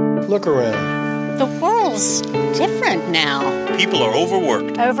 Look around. The world's different now. People are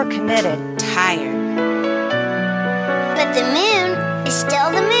overworked, Overcommitted. Tired. But the moon is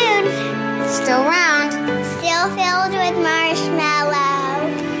still the moon. Still round. Still filled with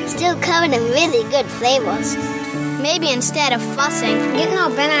marshmallow. Still covered in really good flavors. Maybe instead of fussing, getting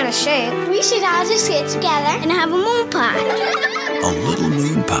all bent out of shape, we should all just get together and have a moon pie. A little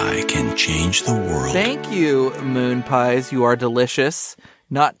moon pie can change the world. Thank you, moon pies. You are delicious.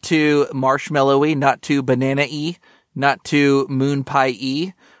 Not too marshmallowy, not too banana-y, not too moon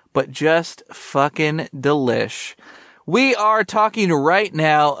pie-y, but just fucking delish. We are talking right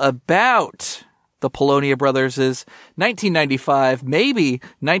now about the Polonia Brothers' 1995, maybe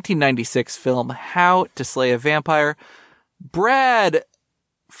 1996 film, How to Slay a Vampire. Brad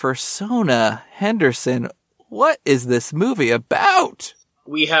Fursona Henderson, what is this movie about?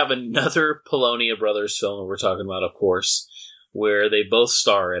 We have another Polonia Brothers film that we're talking about, of course, where they both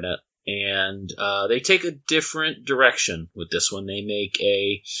star in it. And they take a different direction with this one. They make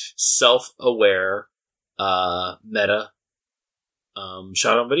a self-aware meta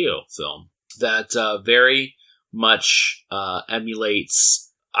shot on video film that very much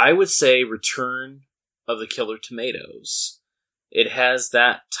emulates, I would say, Return of the Killer Tomatoes. It has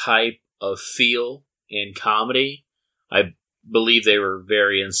that type of feel in comedy. I believe they were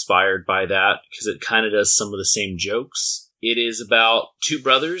very inspired by that because it kind of does some of the same jokes. It is about two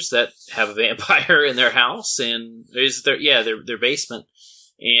brothers that have a vampire in their house and their basement,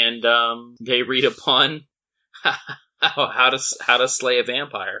 and they read upon how to slay a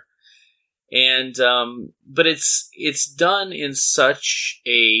vampire. And but it's done in such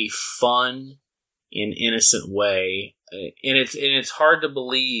a fun and innocent way, and it's hard to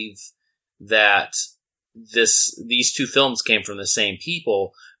believe that these two films came from the same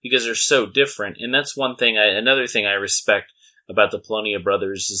people because they're so different. And that's another thing I respect about the Polonia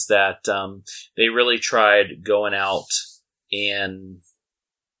Brothers is that they really tried going out, and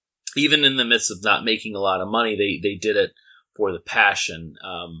even in the midst of not making a lot of money, they did it for the passion.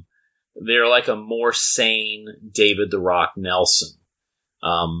 They're like a more sane David the Rock Nelson.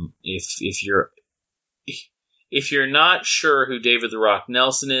 If you're not sure who David the Rock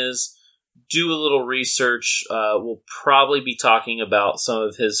Nelson is, do a little research. We'll probably be talking about some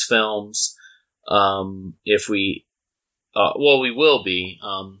of his films. We will be.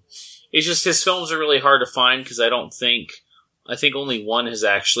 It's just his films are really hard to find because I think only one has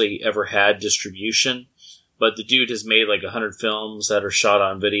actually ever had distribution. But the dude has made like 100 films that are shot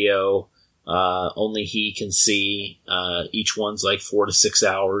on video. Only he can see. Each one's like 4 to 6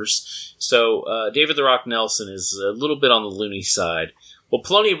 hours. So David the Rock Nelson is a little bit on the loony side. Well,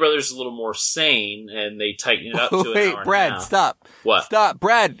 Poloni Brothers is a little more sane, and they tighten it up to an hour and a Brad, half. stop. What? Stop.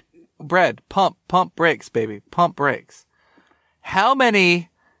 Brad, pump brakes, baby. Pump brakes. How many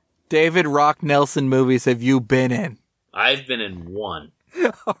David Rock Nelson movies have you been in? I've been in one.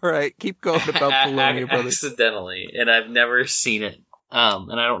 All right, keep going about Poloni Brothers. Accidentally, and I've never seen it.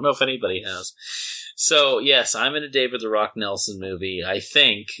 And I don't know if anybody has. So, yes, I'm in a David the Rock Nelson movie. I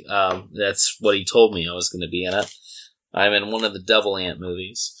think that's what he told me I was going to be in it. I'm in one of the Devil Ant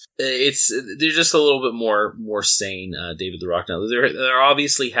movies. They're just a little bit more sane, David the Rock Nelson. They're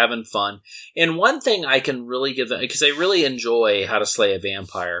obviously having fun. And one thing I can really give them, because I really enjoy How to Slay a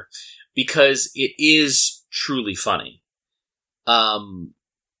Vampire, because it is truly funny. I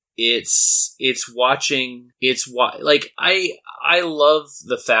love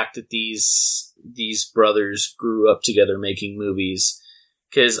the fact that these brothers grew up together making movies,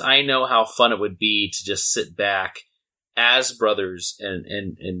 because I know how fun it would be to just sit back as brothers and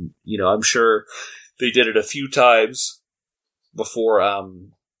I'm sure they did it a few times before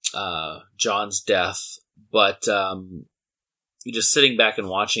John's death, but just sitting back and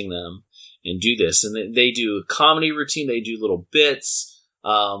watching them and do this, and they do a comedy routine, they do little bits,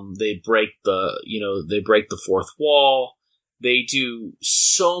 they break the fourth wall, they do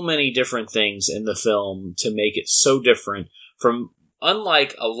so many different things in the film to make it so different from,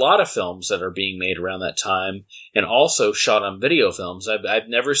 unlike a lot of films that are being made around that time, and also shot on video films. I've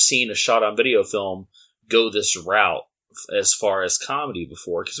never seen a shot on video film go this route as far as comedy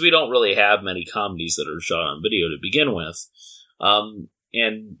before, because we don't really have many comedies that are shot on video to begin with.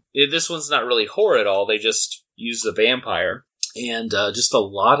 And this one's not really horror at all. They just use the vampire, and just a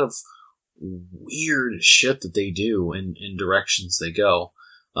lot of weird shit that they do in directions they go.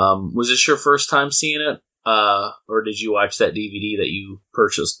 Was this your first time seeing it? Or did you watch that DVD that you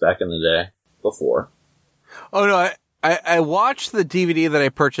purchased back in the day before? Oh no, I watched the DVD that I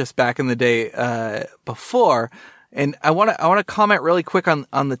purchased back in the day before, and I want to comment really quick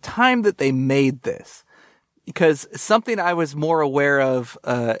on the time that they made this, because something I was more aware of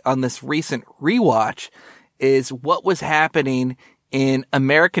on this recent rewatch is what was happening in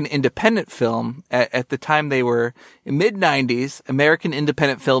American independent film at the time. They were in mid-90s. American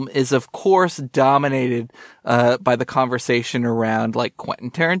independent film is, of course, dominated by the conversation around like Quentin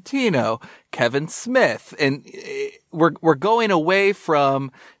Tarantino, Kevin Smith, and we're going away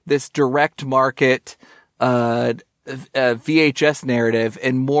from this direct market VHS narrative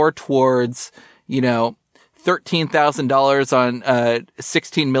and more towards, $13,000 on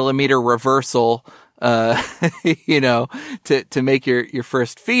 16 millimeter reversal. To make your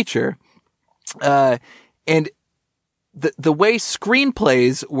first feature. And the way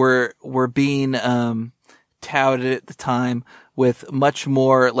screenplays were being, touted at the time with much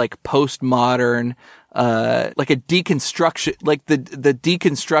more like postmodern, like a deconstruction, like the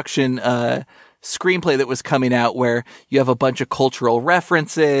deconstruction, screenplay that was coming out, where you have a bunch of cultural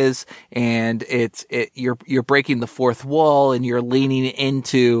references and you're breaking the fourth wall and you're leaning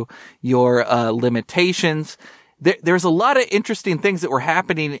into your limitations. There's a lot of interesting things that were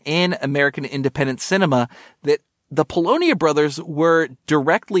happening in American independent cinema that the Poloni Brothers were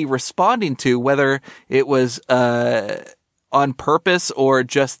directly responding to, whether it was on purpose or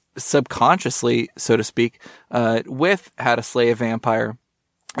just subconsciously, so to speak, with How to Slay a Vampire.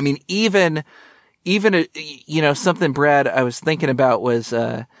 I mean, even something, Brad, I was thinking about was,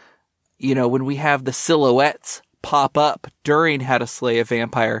 when we have the silhouettes pop up during How to Slay a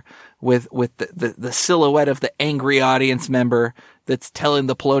Vampire with the silhouette of the angry audience member that's telling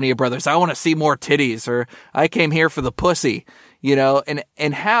the Poloni Brothers, I want to see more titties, or I came here for the pussy,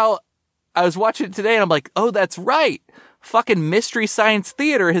 and how I was watching it today and I'm like, oh, that's right. Fucking Mystery Science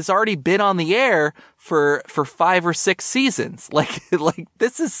Theater has already been on the air for 5 or 6 seasons. Like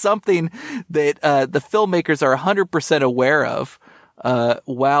this is something that the filmmakers are 100% aware of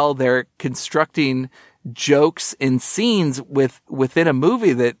while they're constructing jokes and scenes within a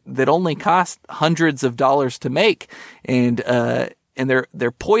movie that only cost hundreds of dollars to make, and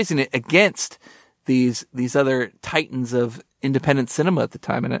they're poising it against these other titans of independent cinema at the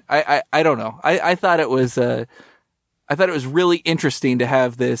time. And I don't know. I thought it was really interesting to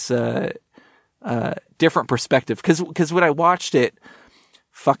have this different perspective, because when I watched it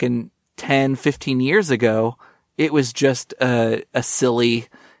fucking 10, 15 years ago, it was just a silly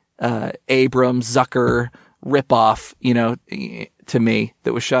Abrams Zucker ripoff, to me,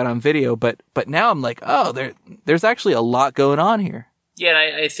 that was shot on video. But now I'm like, oh, there's actually a lot going on here. Yeah,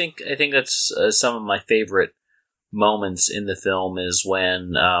 and I think that's some of my favorite moments in the film is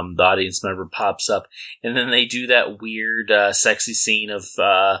when the audience member pops up, and then they do that weird, sexy scene of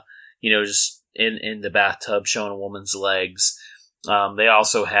just in the bathtub showing a woman's legs. They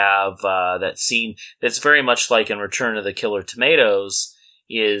also have that scene that's very much like in Return of the Killer Tomatoes,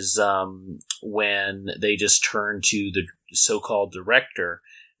 is when they just turn to the so-called director,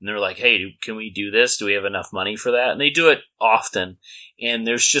 and they're like, hey, can we do this? Do we have enough money for that? And they do it often. And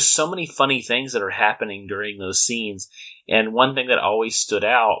there's just so many funny things that are happening during those scenes. And one thing that always stood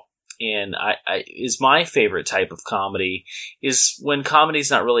out, and is my favorite type of comedy, is when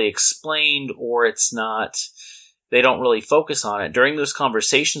comedy's not really explained, or they don't really focus on it. During those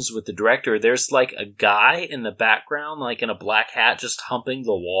conversations with the director, there's like a guy in the background, like in a black hat, just humping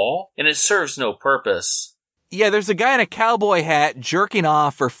the wall. And it serves no purpose. Yeah, there's a guy in a cowboy hat jerking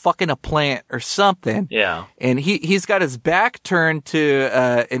off or fucking a plant or something. Yeah. And he's got his back turned to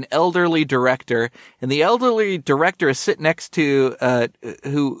an elderly director, and the elderly director is sitting next to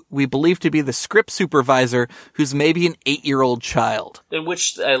who we believe to be the script supervisor, who's maybe an 8-year-old child. In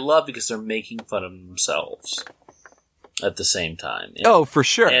which I love, because they're making fun of themselves at the same time. Oh, for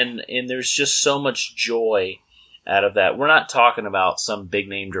sure. And there's just so much joy out of that. We're not talking about some big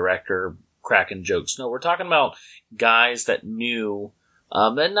name director cracking jokes. No, we're talking about guys that knew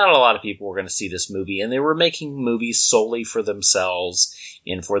that not a lot of people were going to see this movie, and they were making movies solely for themselves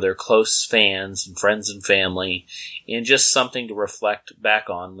and for their close fans and friends and family, and just something to reflect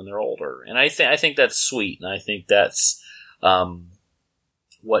back on when they're older. And I think that's sweet, and I think that's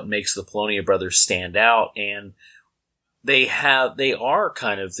what makes the Polonia brothers stand out. And they are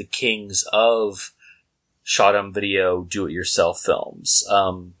kind of the kings of shot on video, do-it-yourself films.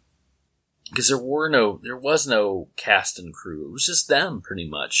 Because there was no cast and crew. It was just them, pretty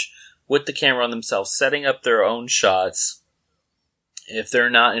much, with the camera on themselves, setting up their own shots. If they're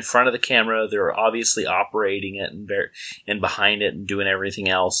not in front of the camera, they're obviously operating it and behind it and doing everything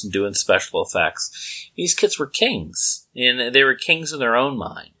else and doing special effects. These kids were kings, and they were kings in their own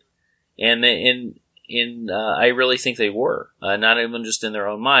mind. And I really think they were, not even just in their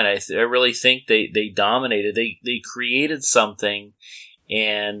own mind. I really think they dominated. They created something.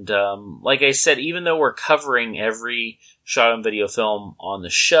 And like I said, even though we're covering every shot on video film on the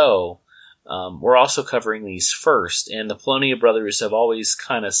show, we're also covering these first. And the Polonia brothers have always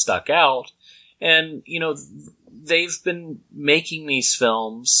kind of stuck out. And, they've been making these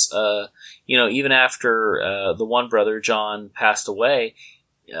films, even after the one brother, John, passed away.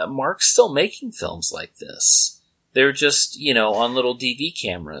 Mark's still making films like this. They're just, on little DV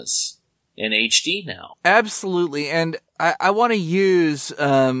cameras in HD now. Absolutely. And I want to use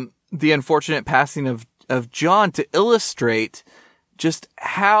the unfortunate passing of John to illustrate just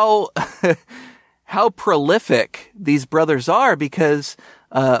how how prolific these brothers are, because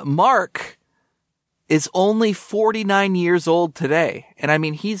Mark is only 49 years old today. And I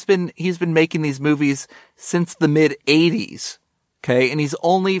mean, he's been making these movies since the mid 80s. Okay. And he's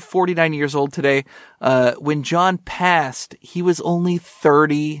only 49 years old today. When John passed, he was only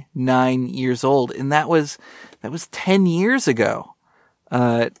 39 years old. And that was 10 years ago,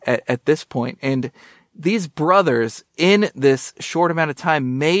 at this point. And these brothers in this short amount of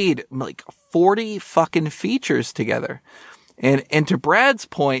time made like 40 fucking features together. And to Brad's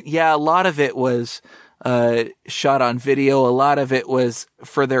point, yeah, a lot of it was shot on video. A lot of it was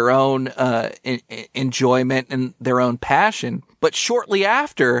for their own enjoyment and their own passion. But shortly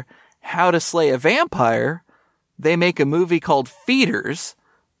after How to Slay a Vampire, they make a movie called Feeders,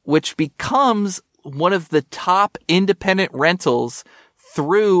 which becomes one of the top independent rentals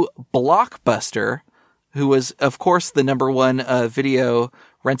through Blockbuster, who was, of course, the number one video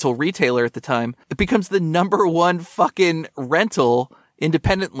rental retailer at the time. It becomes the number one fucking rental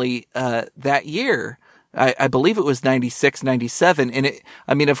independently that year. I believe it was 96, 97.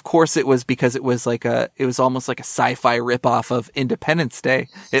 And of course it was because it was almost like a sci-fi ripoff of Independence Day,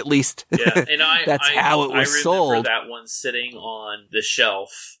 at least. Yeah, and that's how it was sold. I remember that one sitting on the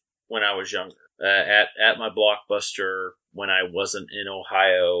shelf when I was younger, at my Blockbuster when I wasn't in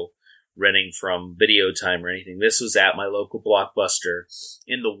Ohio renting from Video Time or anything. This was at my local Blockbuster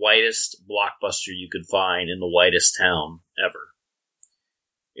in the whitest Blockbuster you could find in the whitest town ever.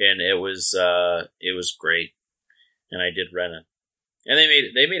 and it was great, and I did rent it. And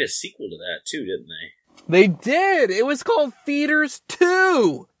they made a sequel to that too, didn't they? They did. It was called Feeders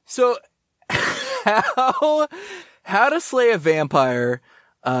 2. So how to Slay a Vampire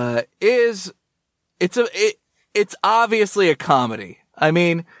it's obviously a comedy. I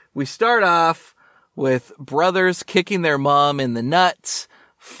mean, we start off with brothers kicking their mom in the nuts,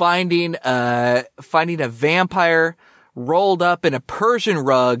 finding a vampire rolled up in a Persian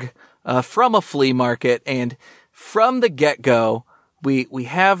rug from a flea market, and from the get-go, we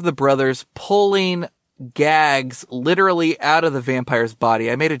have the brothers pulling gags literally out of the vampire's body.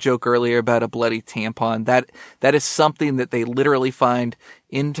 I made a joke earlier about a bloody tampon. That is something that they literally find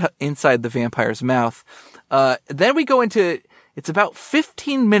inside the vampire's mouth. Then we go into, it's about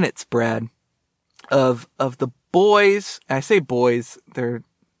 15 minutes, Brad, of the boys. I say boys, they're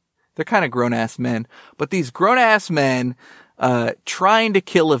kind of grown-ass men, but these grown-ass men trying to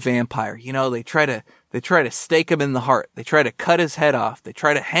kill a vampire. You know, they try to stake him in the heart. They try to cut his head off. They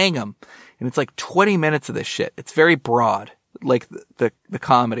try to hang him. And it's like 20 minutes of this shit. It's very broad, like the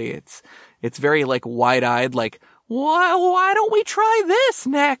comedy. It's very like wide-eyed, like, why don't we try this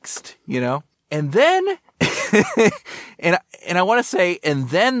next? You know? And then, and I want to say, and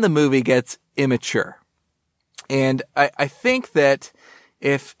then the movie gets immature. And I think that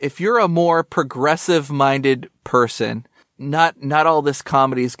if you're a more progressive-minded person, not all this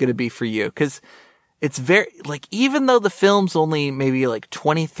comedy is going to be for you. 'Cause it's very, like, even though the film's only maybe like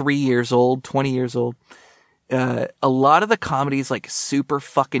 20 years old, a lot of the comedy is like super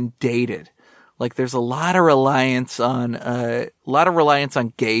fucking dated. Like, there's a lot of reliance on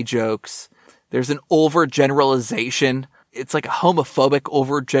gay jokes. There's an overgeneralization. It's like a homophobic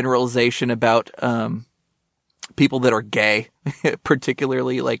overgeneralization about, people that are gay,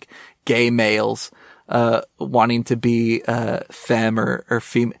 particularly like gay males. Wanting to be, femme or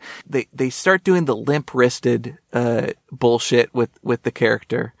female. They start doing the limp-wristed, bullshit with the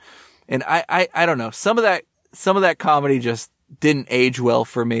character. And I don't know. Some of that comedy just didn't age well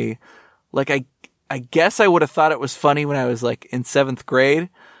for me. Like, I guess I would have thought it was funny when I was like in 7th grade,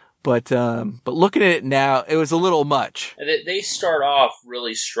 but looking at it now, it was a little much. They start off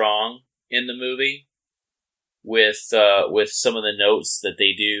really strong in the movie with some of the notes that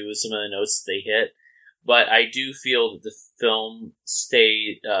they do, some of the notes that they hit. But I do feel that the film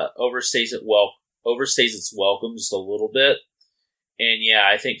overstays its welcome just a little bit. And yeah,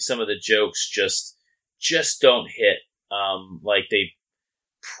 I think some of the jokes just don't hit like they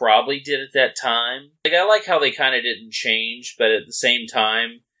probably did at that time. Like, I like how they kind of didn't change, but at the same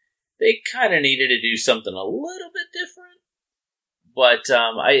time, they kind of needed to do something a little bit different. But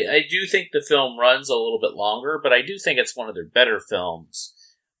I do think the film runs a little bit longer, but I do think it's one of their better films.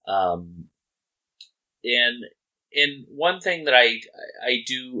 And one thing that I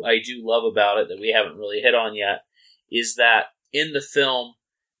do love about it that we haven't really hit on yet is that in the film,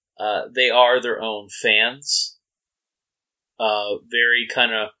 they are their own fans. Very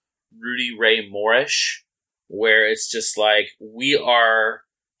kind of Rudy Ray Moore-ish, where it's just like, we are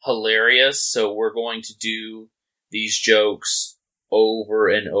hilarious, so we're going to do these jokes over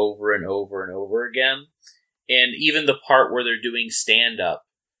and over and over and over again. And even the part where they're doing stand-up,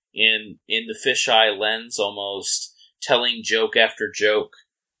 in the fisheye lens, almost telling joke after joke,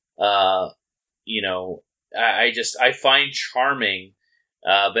 you know, I find charming,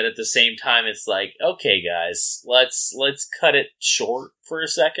 but at the same time, it's like, okay, guys, let's cut it short for a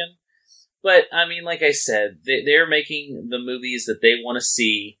second. But I mean, like I said, they're making the movies that they want to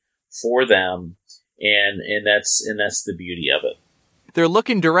see for them, and that's the beauty of it. They're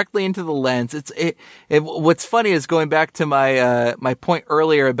looking directly into the lens. What's funny is, going back to my point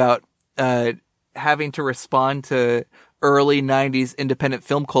earlier about having to respond to early 90s independent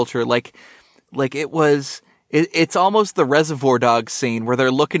film culture, it's almost the Reservoir Dogs scene where they're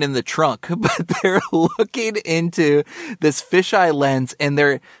looking in the trunk, but they're looking into this fisheye lens, and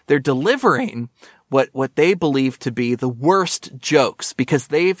they're delivering what they believe to be the worst jokes, because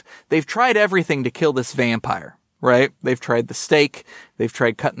they've tried everything to kill this vampire. Right? They've tried the steak. They've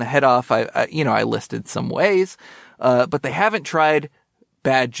tried cutting the head off. I listed some ways, but they haven't tried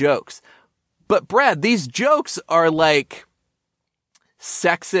bad jokes. But Brad, these jokes are like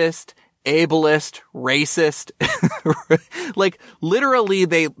sexist, ableist, racist. Like, literally,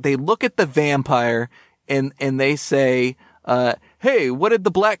 they look at the vampire and they say, "Hey, what did the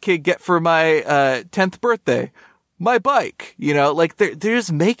black kid get for my 10th birthday? My bike." You know, like they're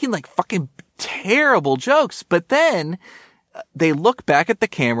just making like fucking terrible jokes. But then they look back at the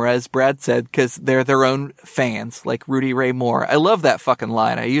camera, as Brad said, because they're their own fans, like Rudy Ray Moore. I love that fucking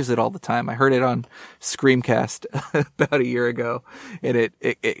line. I use it all the time. I heard it on Screamcast about a year ago, and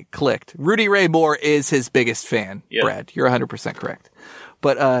it clicked. Rudy Ray Moore is his biggest fan, yep. Brad. You're 100% correct.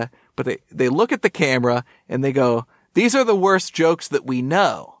 But they look at the camera, and they go, these are the worst jokes that we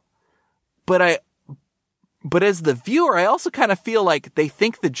know. But as the viewer, I also kind of feel like they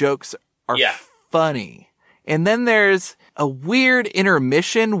think the jokes are funny. And then there's a weird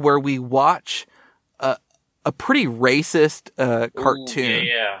intermission where we watch a pretty racist cartoon.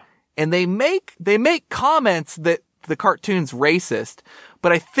 Yeah. And they make comments that the cartoon's racist,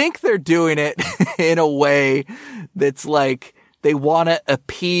 but I think they're doing it in a way that's like they want to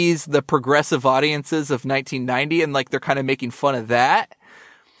appease the progressive audiences of 1990, and like they're kind of making fun of that.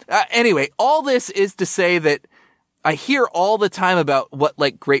 Anyway, all this is to say that I hear all the time about what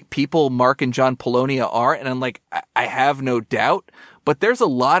like great people Mark and John Polonia are, and I'm like, I have no doubt, but there's a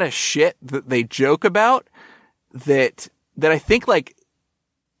lot of shit that they joke about that I think like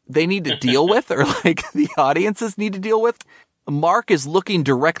they need to deal with, or like the audiences need to deal with. Mark is looking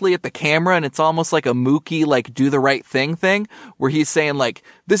directly at the camera, and it's almost like a Mookie, like do the right thing, where he's saying like,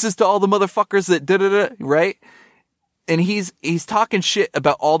 this is to all the motherfuckers that da-da-da, right? And he's talking shit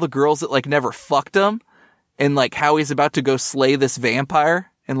about all the girls that like never fucked him, and like how he's about to go slay this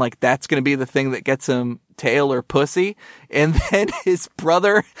vampire, and like that's going to be the thing that gets him tail or pussy. And then his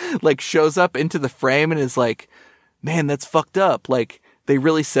brother like shows up into the frame and is like, man, that's fucked up. Like they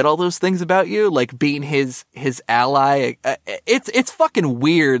really said all those things about you, like being his ally. It's fucking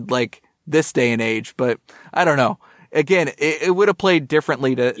weird, like this day and age, but I don't know. Again, it would have played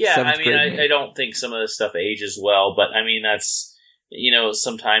differently to seventh grade. I don't think some of this stuff ages well, but I mean, that's,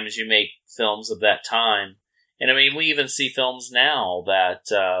 sometimes you make films of that time. And I mean, we even see films now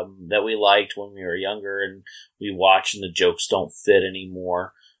that we liked when we were younger and we watch and the jokes don't fit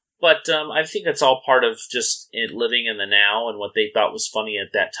anymore. But I think that's all part of just living in the now and what they thought was funny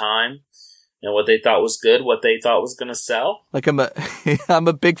at that time. And what they thought was good, what they thought was going to sell. Like I'm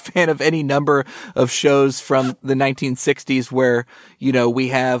a big fan of any number of shows from the 1960s where, we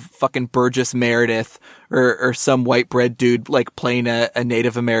have fucking Burgess Meredith or some white bread dude like playing a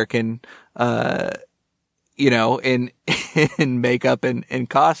Native American, in makeup and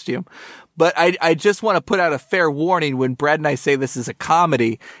costume. But I just want to put out a fair warning when Brad and I say this is a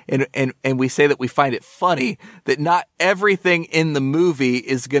comedy and we say that we find it funny, that not everything in the movie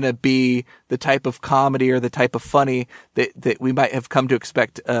is going to be the type of comedy or the type of funny that we might have come to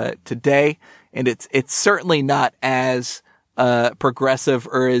expect today. And it's certainly not as progressive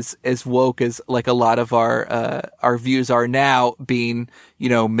or as woke as like a lot of our views are now, being,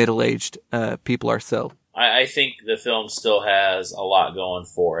 middle-aged people ourselves. I think the film still has a lot going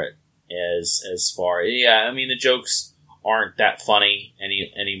for it. As far, I mean, the jokes aren't that funny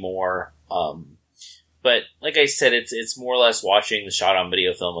anymore. But like I said, it's more or less watching the shot on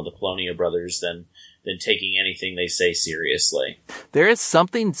video film of the Polonia brothers than taking anything they say seriously. There is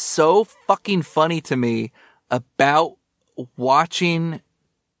something so fucking funny to me about watching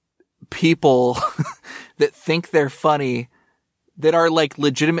people that think they're funny, that are like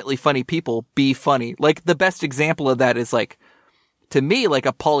legitimately funny people, be funny. Like the best example of that is like, to me, like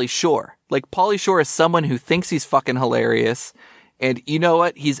a Pauly Shore. Like Pauly Shore is someone who thinks he's fucking hilarious. And you know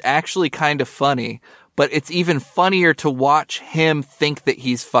what? He's actually kind of funny, but it's even funnier to watch him think that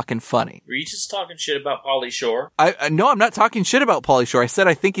he's fucking funny. Were you just talking shit about Pauly Shore? No, I'm not talking shit about Pauly Shore. I said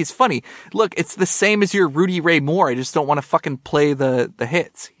I think he's funny. Look, it's the same as your Rudy Ray Moore. I just don't want to fucking play the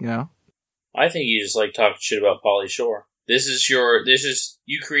hits, I think you just like talking shit about Pauly Shore.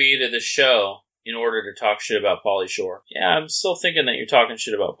 You created the show in order to talk shit about Pauly Shore. Yeah, I'm still thinking that you're talking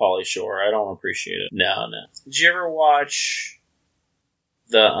shit about Pauly Shore. I don't appreciate it. No. Did you ever watch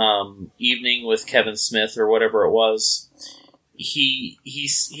the Evening with Kevin Smith or whatever it was? He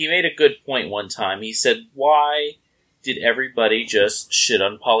made a good point one time. He said, why did everybody just shit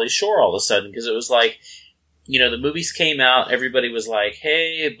on Pauly Shore all of a sudden? Because it was like, the movies came out, everybody was like,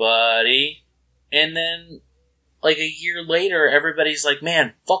 hey, buddy. And then, like a year later, everybody's like,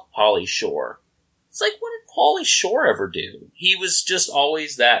 man, fuck Pauly Shore. It's like, what did Pauly Shore ever do? He was just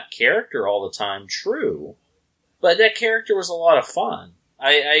always that character all the time, true. But that character was a lot of fun.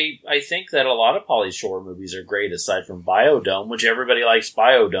 I think that a lot of Pauly Shore movies are great, aside from Biodome, which everybody likes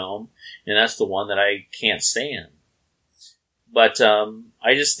Biodome, and that's the one that I can't stand. But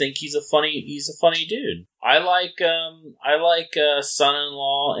I just think he's a funny dude. I like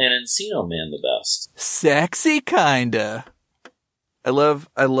Son-in-Law and Encino Man the best. Sexy kinda. I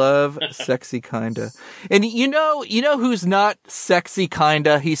love sexy kinda. And you know who's not sexy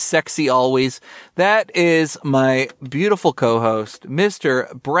kinda? He's sexy always. That is my beautiful co-host,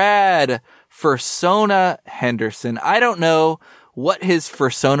 Mr. Brad Fursona Henderson. I don't know what his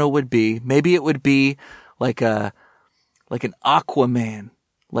fursona would be. Maybe it would be like an Aquaman,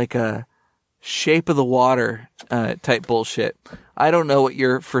 like a Shape of the Water type bullshit. I don't know what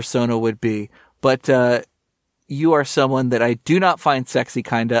your fursona would be, but you are someone that I do not find sexy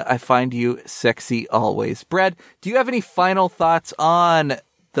kinda. I find you sexy always. Brad, do you have any final thoughts on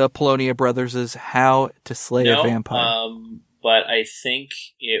the Polonia Brothers' How to Slay a Vampire? But I think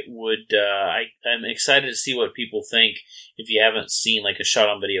it would, I'm excited to see what people think. If you haven't seen like a shot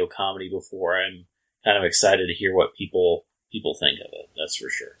on video comedy before, I'm kind of excited to hear what people think of it. That's for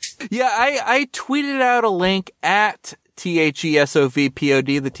sure. Yeah, I tweeted out a link at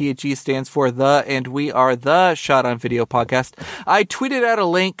THESOVPOD. The THE stands for the, and we are the Shot on Video podcast. I tweeted out a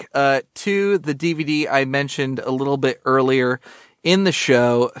link to the DVD I mentioned a little bit earlier in the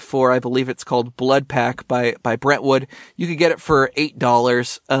show for, I believe it's called Blood Pack by Brentwood. You could get it for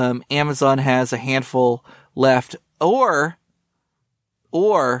 $8. Amazon has a handful left, or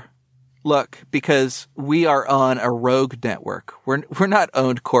look, because we are on a rogue network. We're not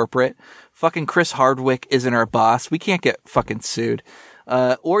owned corporate. Fucking Chris Hardwick isn't our boss. We can't get fucking sued.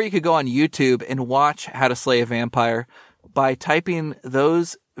 Or you could go on YouTube and watch How to Slay a Vampire by typing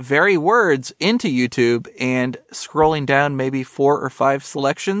those very words into YouTube and scrolling down maybe 4 or 5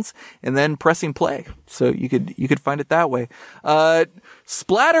 selections and then pressing play. So you could find it that way.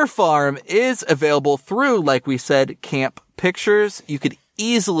 Splatter Farm is available through, like we said, Camp Pictures. You could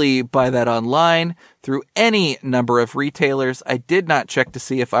easily buy that online through any number of retailers. I did not check to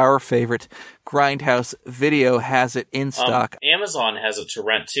see if our favorite Grindhouse Video has it in stock. Amazon has it to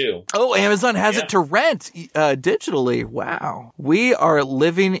rent too. Oh, Amazon has it to rent digitally. Wow. We are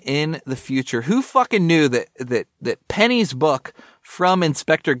living in the future. Who fucking knew that Penny's book from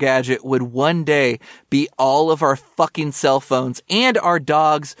Inspector Gadget would one day be all of our fucking cell phones, and our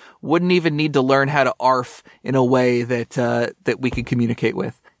dogs wouldn't even need to learn how to arf in a way that we could communicate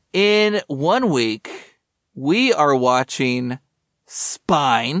with. In 1 week, we are watching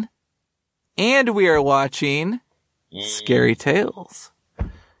Spine, and we are watching Scary Tales.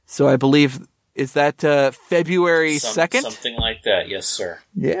 So I believe, is that February 2nd? Something like that, yes, sir.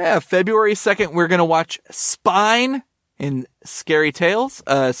 Yeah, February 2nd, we're going to watch Spine and Scary Tales.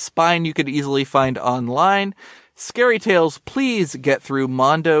 Spine you could easily find online. Scary Tales, please get through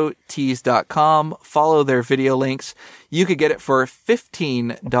mondotees.com. Follow their video links. You could get it for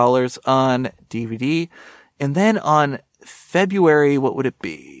 $15 on DVD. And then on February, what would it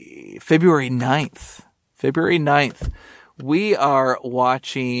be? February 9th. February 9th, we are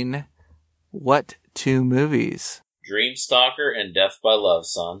watching what 2 movies? Dreamstalker and Death by Love,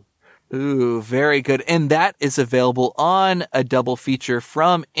 son. Ooh, very good. And that is available on a double feature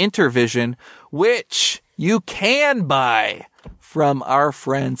from Intervision, which you can buy from our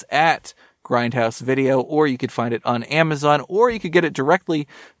friends at Grindhouse Video, or you could find it on Amazon, or you could get it directly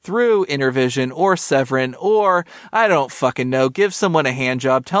through Intervision or Severin, or I don't fucking know. Give someone a hand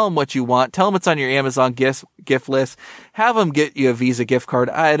job. Tell them what you want. Tell them it's on your Amazon gift list. Have them get you a Visa gift card.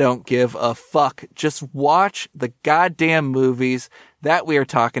 I don't give a fuck. Just watch the goddamn movies that we are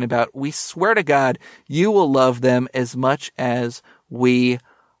talking about. We swear to God, you will love them as much as we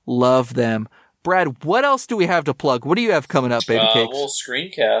love them. Brad, what else do we have to plug? What do you have coming up, Baby Cakes? Well,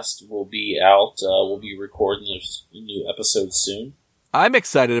 Screencast will be out. We'll be recording this new episode soon. I'm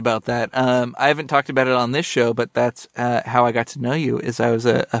excited about that. I haven't talked about it on this show, but that's how I got to know you, is I was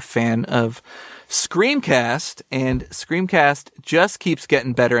a fan of Screamcast, and Screamcast just keeps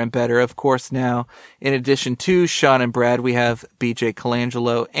getting better and better. Of course, now, in addition to Sean and Brad, we have BJ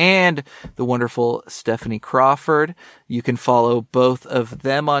Colangelo and the wonderful Stephanie Crawford. You can follow both of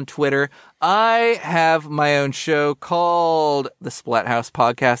them on Twitter. I have my own show called the Splathouse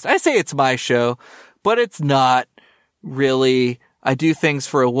Podcast. I say it's my show, but it's not really. I do things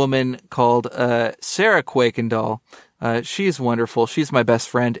for a woman called Sarah Quakendahl. She's wonderful. She's my best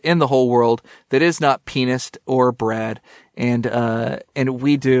friend in the whole world that is not Penis or Brad. And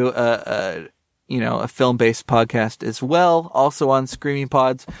we do a film-based podcast as well, also on Screaming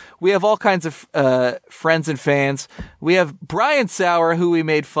Pods. We have all kinds of friends and fans. We have Brian Sauer, who we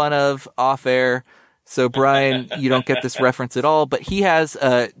made fun of off air. So Brian, you don't get this reference at all, but he has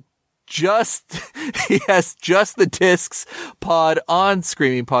just the Discs pod on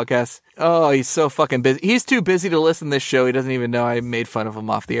Screaming Podcasts. Oh, he's so fucking busy. He's too busy to listen to this show. He doesn't even know I made fun of him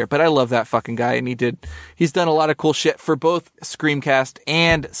off the air, but I love that fucking guy. And he's done a lot of cool shit for both Screamcast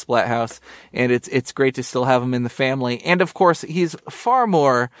and Splathouse. And it's great to still have him in the family. And of course, he's far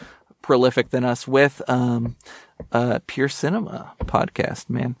more prolific than us with, Pure Cinema podcast,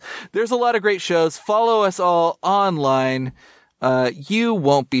 man. There's a lot of great shows. Follow us all online. You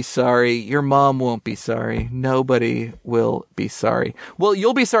won't be sorry. Your mom won't be sorry. Nobody will be sorry. Well,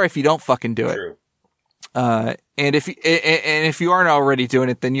 you'll be sorry if you don't fucking do it. True. And if you aren't already doing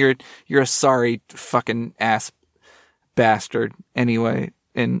it, then you're a sorry fucking ass bastard anyway.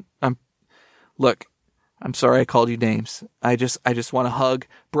 And I'm sorry I called you names. I just want to hug.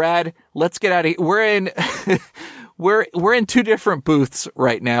 Brad, let's get out of here. We're in two different booths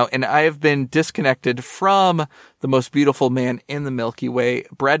right now, and I have been disconnected from the most beautiful man in the Milky Way.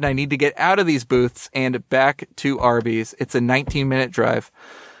 Brad and I need to get out of these booths and back to Arby's. It's a 19-minute drive.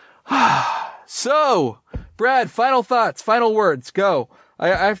 So, Brad, final thoughts, final words, go. I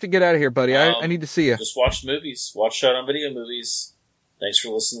have to get out of here, buddy. I need to see you. Just watch movies. Watch Shot on Video movies. Thanks for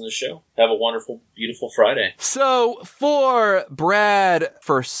listening to the show. Have a wonderful, beautiful Friday. So, for Brad,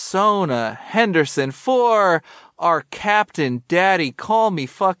 for Sona Henderson, for our captain, daddy, call me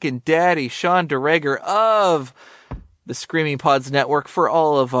fucking daddy, Sean DeRager of the Screaming Pods Network, for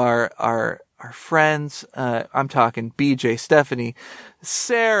all of our friends, I'm talking BJ, Stephanie,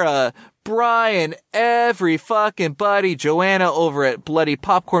 Sarah, Brian, every fucking buddy, Joanna over at Bloody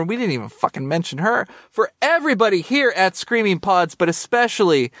Popcorn. We didn't even fucking mention her. For everybody here at Screaming Pods, but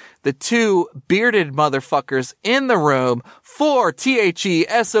especially the two bearded motherfuckers in the room. For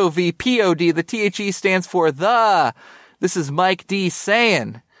THESOVPOD, the THE stands for the. This is Mike D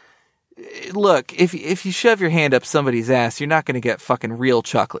saying, look, if you shove your hand up somebody's ass, you're not going to get fucking real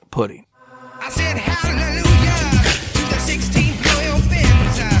chocolate pudding. I said hallelujah to the 16th loyal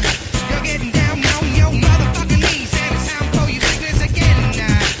fins. You're getting down on your motherfucking knees, and it's time for your sickness again.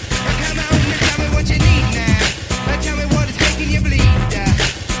 Come on and tell me what you need now. Tell me what is making you bleed.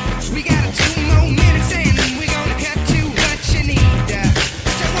 We got 2 more minutes and we're gonna cut to what you need.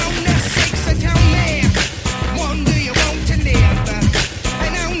 So on the 6, tell me, one, do you want to live?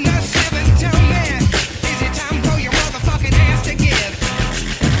 And on the 7, tell me, is it time for your motherfucking ass to give?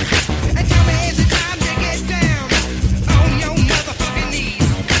 Tell me, is it time to get down on your motherfucking knees?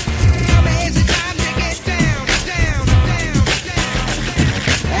 Tell me, is it time to get down?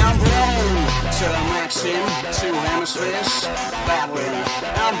 I'm blown to the maxim, 2 hemispheres, battling.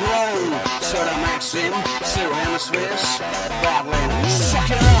 I'm blown to the maxim, 2 hemispheres, battling. Suck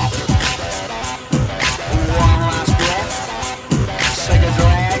it up. One last breath. Take a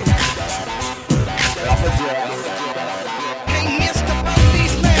drag. Off a drag. Hey, Mr.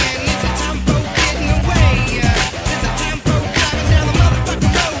 Policeman, is it time for getting away? Is it time for driving down the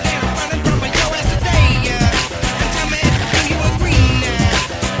motherfucking road and running from your ass today? And tell me if you agree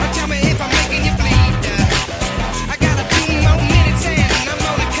now, or tell me if I'm making you bleed. I got 2 more minutes and I'm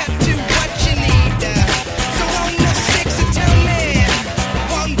gonna cut to what you need. So on the 6, tell me,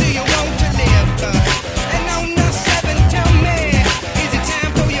 one, do you want to live? And on the 7, tell me, is it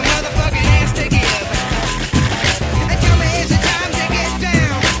time for your motherfucking ass to give? And tell me, is it time to get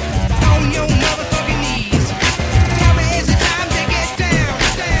down on your motherfucking knees? Tell me, is it time to get down?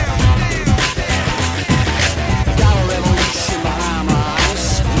 Got a revolution behind my eyes.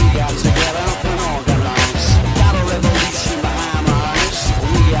 We got to get up and organize. Got a revolution behind my eyes.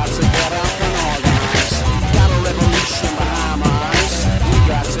 We got to get up and organize. Got a revolution behind my eyes. We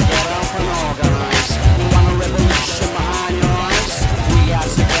got to get up and organize. You want a revolution behind your eyes? We got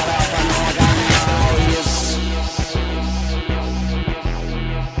to get up and organize.